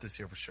 it'll be out this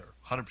year for sure,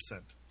 100%.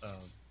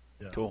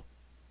 Yeah. Cool,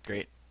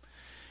 great.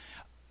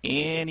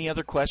 Any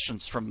other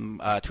questions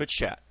from Twitch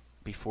chat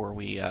before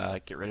we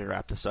get ready to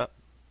wrap this up?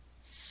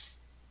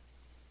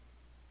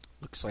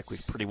 Looks like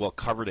we've pretty well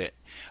covered it.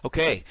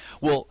 Okay,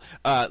 well,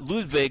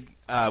 Ludwig,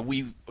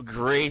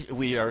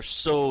 we are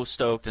so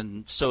stoked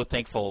and so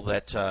thankful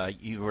that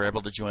you were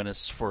able to join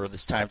us for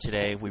this time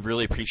today. We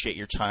really appreciate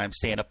your time,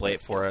 staying up late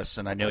for us,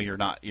 and I know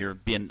you're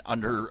being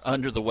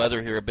under the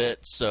weather here a bit.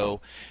 So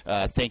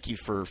thank you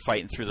for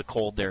fighting through the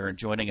cold there and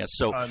joining us.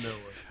 So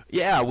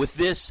yeah, with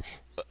this.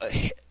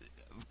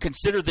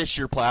 Consider this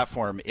your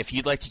platform. If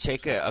you'd like to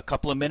take a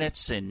couple of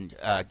minutes and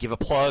give a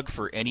plug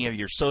for any of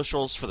your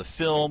socials for the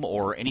film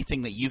or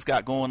anything that you've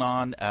got going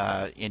on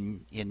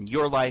in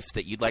your life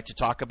that you'd like to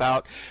talk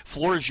about,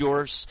 floor is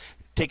yours.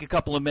 Take a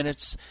couple of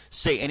minutes,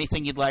 say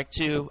anything you'd like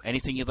to,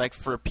 anything you'd like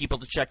for people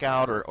to check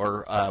out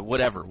or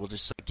whatever. We'll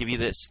just give you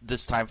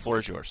this time. Floor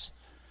is yours.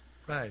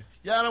 Right.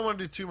 Yeah, I don't want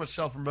to do too much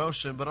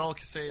self-promotion, but all I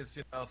can say is,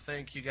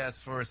 thank you guys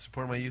for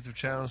supporting my YouTube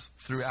channels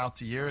throughout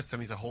the years. That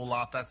means a whole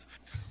lot.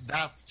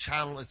 That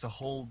channel is the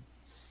whole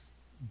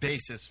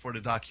basis for the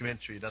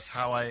documentary. That's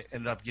how I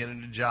ended up getting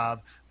the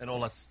job and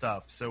all that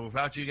stuff. So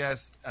without you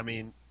guys, I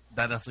mean,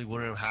 that definitely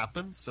wouldn't have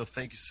happened. So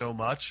thank you so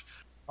much.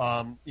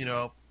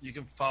 You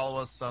can follow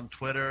us on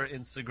Twitter,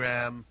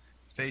 Instagram,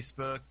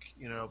 Facebook.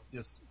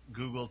 Just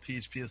Google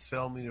THPS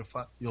Film.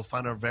 You'll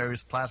find our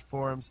various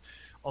platforms.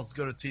 Also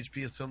go to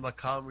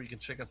thpsfilm.com where you can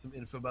check out some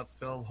info about the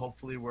film.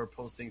 Hopefully we're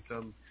posting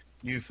some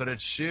new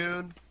footage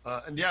soon.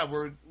 And yeah,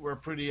 we're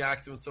pretty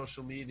active on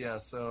social media.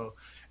 So,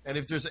 and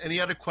if there's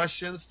any other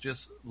questions,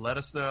 just let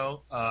us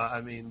know.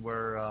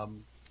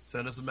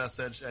 Send us a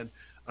message. And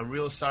I'm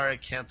really sorry I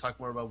can't talk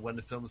more about when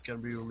the film is going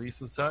to be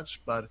released and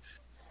such. But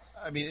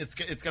I mean, it's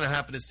going to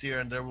happen this year,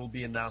 and there will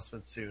be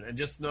announcements soon. And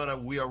just know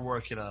that we are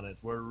working on it.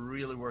 We're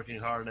really working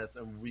hard on it,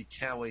 and we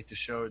can't wait to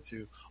show it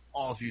to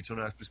all of you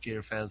Tony Hawk Pro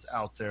Skater fans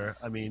out there.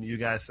 I mean, you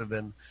guys have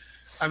been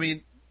 – I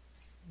mean,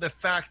 the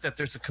fact that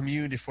there's a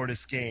community for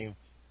this game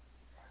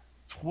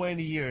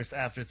 20 years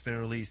after it's been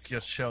released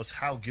just shows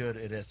how good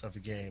it is of a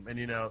game.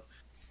 And,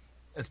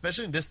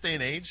 especially in this day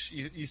and age,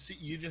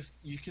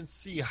 you can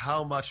see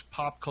how much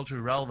pop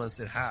culture relevance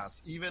it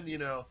has. Even, I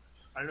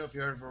don't know if you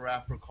heard of a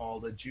rapper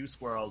called Juice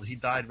WRLD. He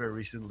died very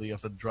recently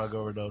of a drug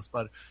overdose,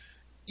 but –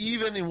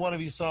 even in one of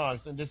his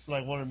songs, and this is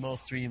like one of the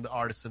most streamed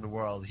artists in the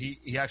world, he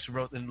actually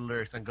wrote in the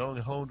lyrics, "I'm going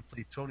home to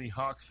play Tony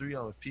Hawk 3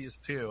 on the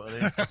PS2." And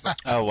then he talks about,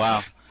 oh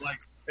wow!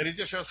 And it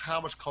just shows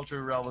how much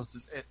cultural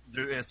relevance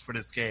there is for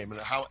this game,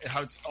 and how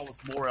it's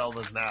almost more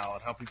relevant now,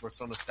 and how people are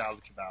so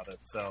nostalgic about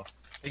it. So,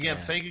 again,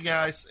 Thank you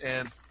guys,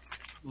 and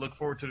look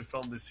forward to the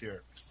film this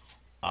year.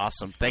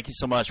 Awesome. Thank you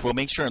so much. We'll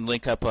make sure and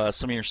link up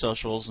some of your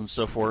socials and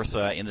so forth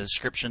in the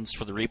descriptions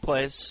for the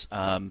replays.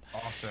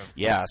 Awesome.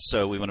 Yeah,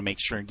 so we want to make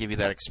sure and give you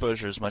that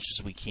exposure as much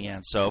as we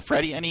can. So,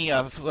 Freddie, any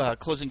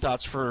closing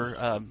thoughts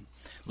for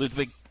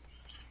Ludwig?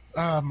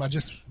 I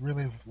just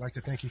really like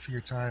to thank you for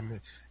your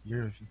time.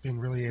 You've been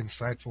really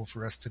insightful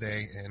for us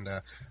today, and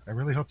I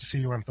really hope to see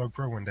you on Thug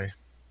Pro one day.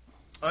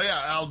 Oh,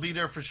 yeah, I'll be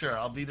there for sure.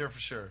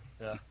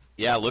 Yeah.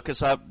 Yeah, look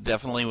us up.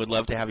 Definitely would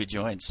love to have you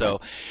join. So,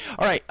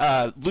 all right,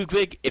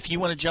 Ludwig, if you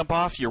want to jump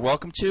off, you're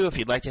welcome to. If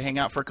you'd like to hang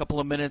out for a couple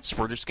of minutes,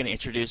 we're just going to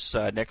introduce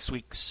our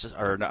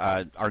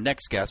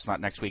next guest,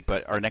 not next week,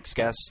 but our next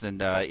guest,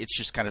 and it's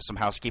just kind of some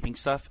housekeeping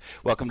stuff.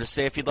 Welcome to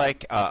stay if you'd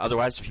like.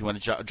 Otherwise, if you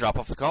want to drop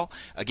off the call,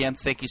 again,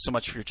 thank you so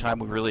much for your time.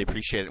 We really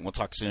appreciate it, and we'll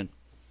talk soon.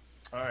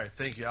 All right,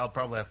 thank you. I'll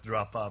probably have to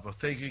drop off, but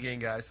thank you again,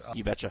 guys.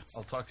 You betcha.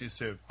 I'll talk to you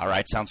soon. All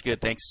right, sounds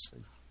good. Thanks.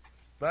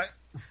 Bye.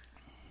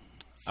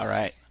 All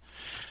right.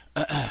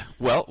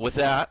 Well, with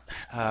that,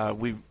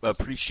 we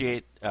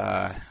appreciate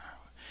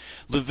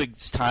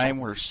Ludwig's time.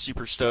 We're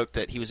super stoked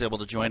that he was able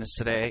to join us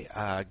today.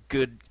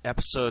 Good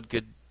episode,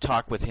 good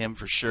talk with him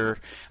for sure.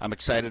 I'm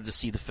excited to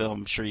see the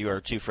film. I'm sure you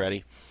are too,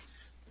 Freddie.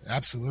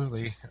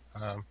 Absolutely.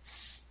 I'm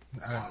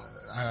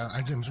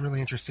really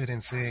interested in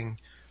seeing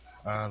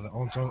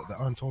the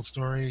untold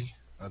story,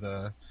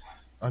 the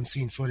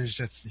unseen footage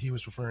that he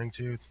was referring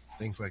to,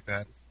 things like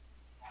that.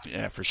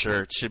 Yeah, for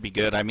sure. It should be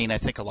good. I mean, I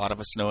think a lot of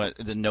us know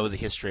the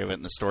history of it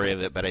and the story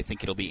of it, but I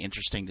think it'll be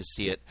interesting to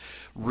see it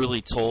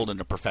really told in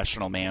a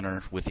professional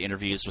manner with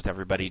interviews with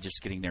everybody,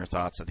 just getting their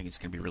thoughts. I think it's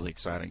going to be really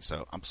exciting,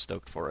 so I'm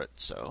stoked for it.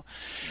 So,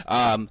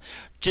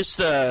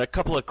 just a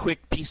couple of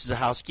quick pieces of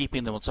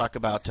housekeeping, then we'll talk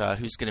about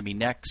who's going to be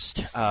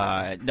next.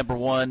 Number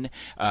one,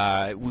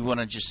 we want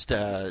to just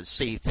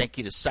say thank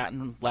you to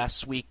Satin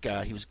last week.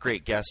 He was a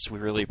great guest. We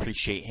really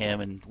appreciate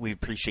him, and we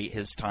appreciate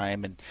his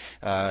time, and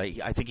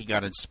I think he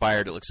got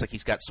inspired. It looks like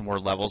he's got some more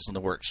levels in the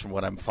works from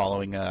what I'm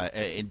following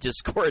in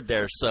Discord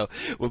there, so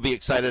we'll be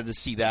excited to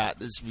see that,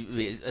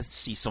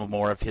 see some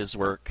more of his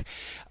work.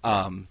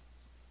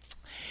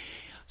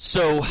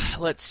 So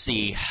let's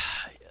see.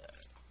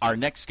 Our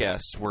next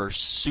guest, we're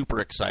super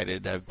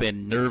excited. I've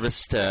been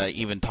nervous to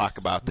even talk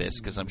about this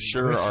because I'm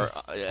sure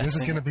this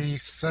is going to be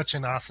such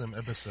an awesome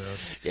episode.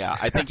 Yeah,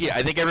 I think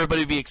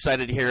everybody would be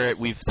excited to hear it.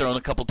 We've thrown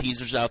a couple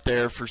teasers out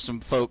there for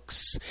some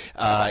folks,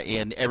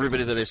 and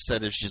everybody that has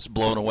said is just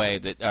blown away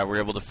that we're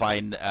able to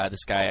find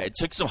this guy. It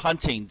took some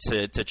hunting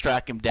to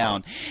track him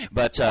down,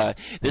 but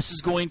this is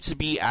going to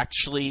be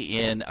actually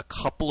in a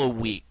couple of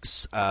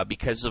weeks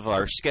because of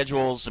our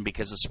schedules and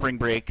because of spring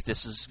break.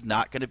 This is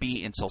not going to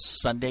be until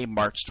Sunday,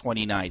 March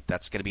 29th.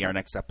 That's going to be our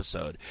next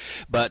episode.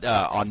 But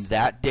on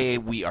that day,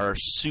 we are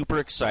super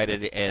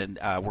excited, and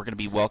we're going to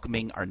be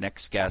welcoming our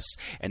next guest,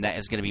 and that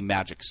is going to be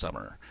Magic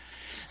Summer.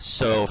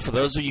 So for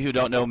those of you who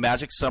don't know,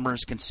 Magic Summer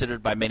is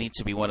considered by many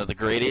to be one of the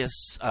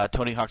greatest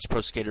Tony Hawk's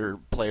Pro Skater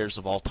players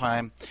of all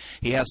time.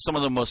 He has some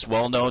of the most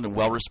well-known and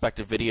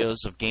well-respected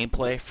videos of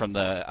gameplay from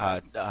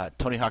the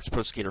Tony Hawk's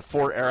Pro Skater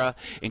 4 era,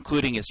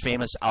 including his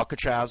famous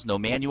Alcatraz No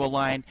Manual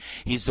line.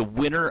 He's the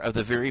winner of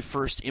the very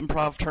first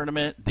improv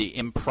tournament, the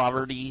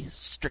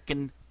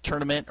Improverty-Stricken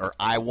Tournament, or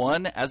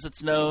I-1 as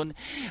it's known,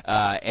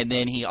 and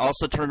then he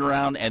also turned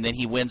around and then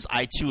he wins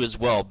I-2 as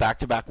well,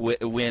 back-to-back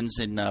wins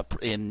in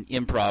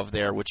improv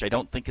there, which I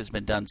don't think has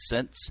been done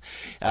since.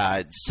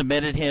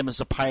 Cemented him as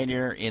a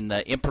pioneer in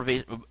the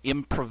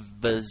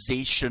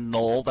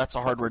improvisational, that's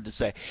a hard word to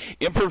say,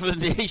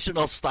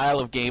 improvisational style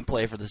of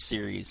gameplay for the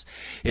series.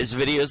 His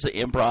videos of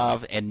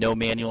improv and no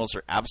manuals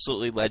are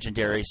absolutely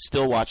legendary,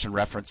 still watched and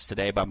referenced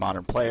today by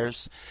modern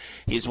players.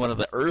 He's one of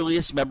the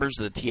earliest members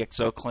of the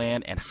TXO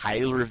clan and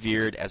highly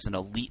revered as an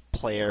elite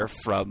player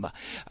from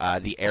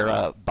the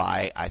era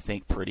by, I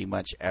think, pretty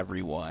much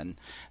everyone.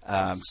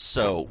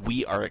 So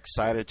we are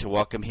excited to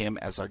welcome him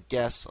as our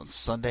guest on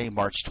Sunday,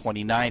 March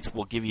 29th.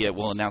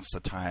 We'll announce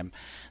the time.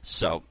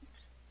 So,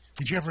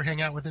 did you ever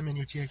hang out with him in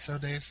your TXO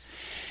days?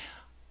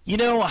 You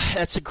know,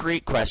 that's a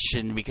great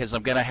question because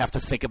I'm going to have to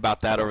think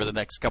about that over the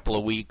next couple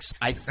of weeks.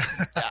 I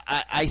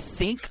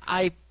think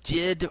I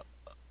did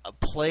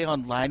play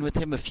online with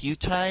him a few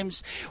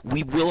times.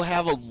 We will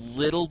have a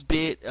little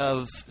bit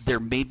of, there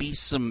may be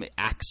some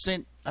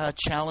accent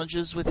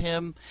challenges with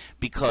him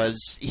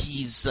because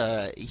he's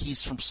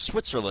from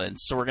Switzerland,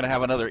 so we're going to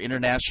have another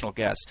international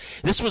guest.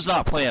 This was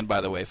not planned,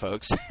 by the way,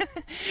 folks.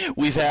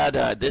 We've had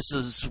this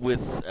is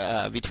with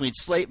between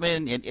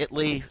Slateman and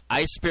Italy,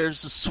 Ice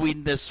Bears of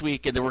Sweden this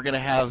week, and then we're going to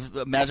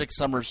have Magic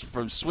Summers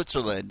from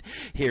Switzerland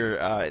here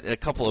in a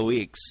couple of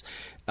weeks.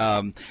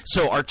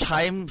 So our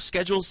time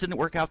schedules didn't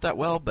work out that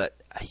well, but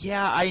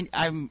yeah,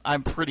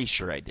 I'm pretty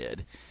sure I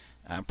did.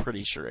 I'm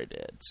pretty sure I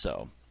did.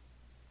 So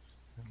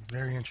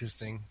very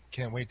interesting.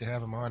 Can't wait to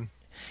have him on.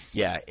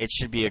 Yeah, it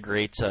should be a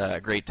great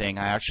thing.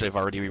 I actually have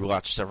already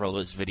rewatched several of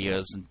his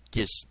videos and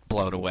just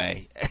blown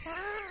away.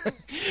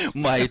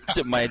 my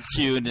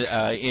tune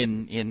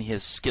in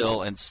his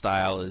skill and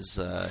style is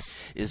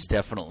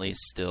definitely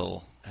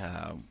still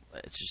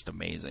it's just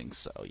amazing.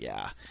 So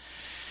yeah.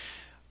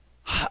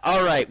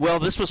 All right. Well,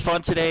 this was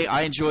fun today.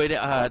 I enjoyed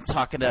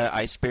talking to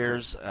Ice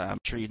Bears. I'm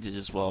sure you did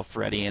as well,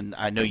 Freddie. And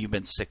I know you've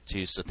been sick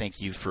too, so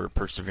thank you for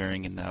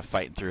persevering and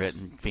fighting through it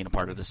and being a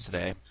part of this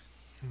today.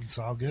 It's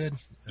all good.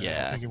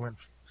 Yeah. I think it went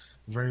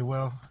very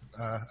well.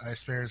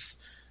 Ice Bears,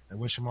 I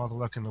wish him all the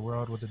luck in the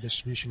world with the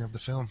distribution of the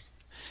film.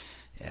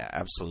 Yeah,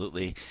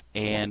 absolutely.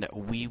 And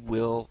we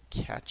will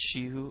catch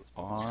you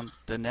on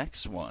the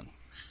next one.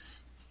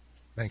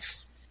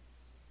 Thanks.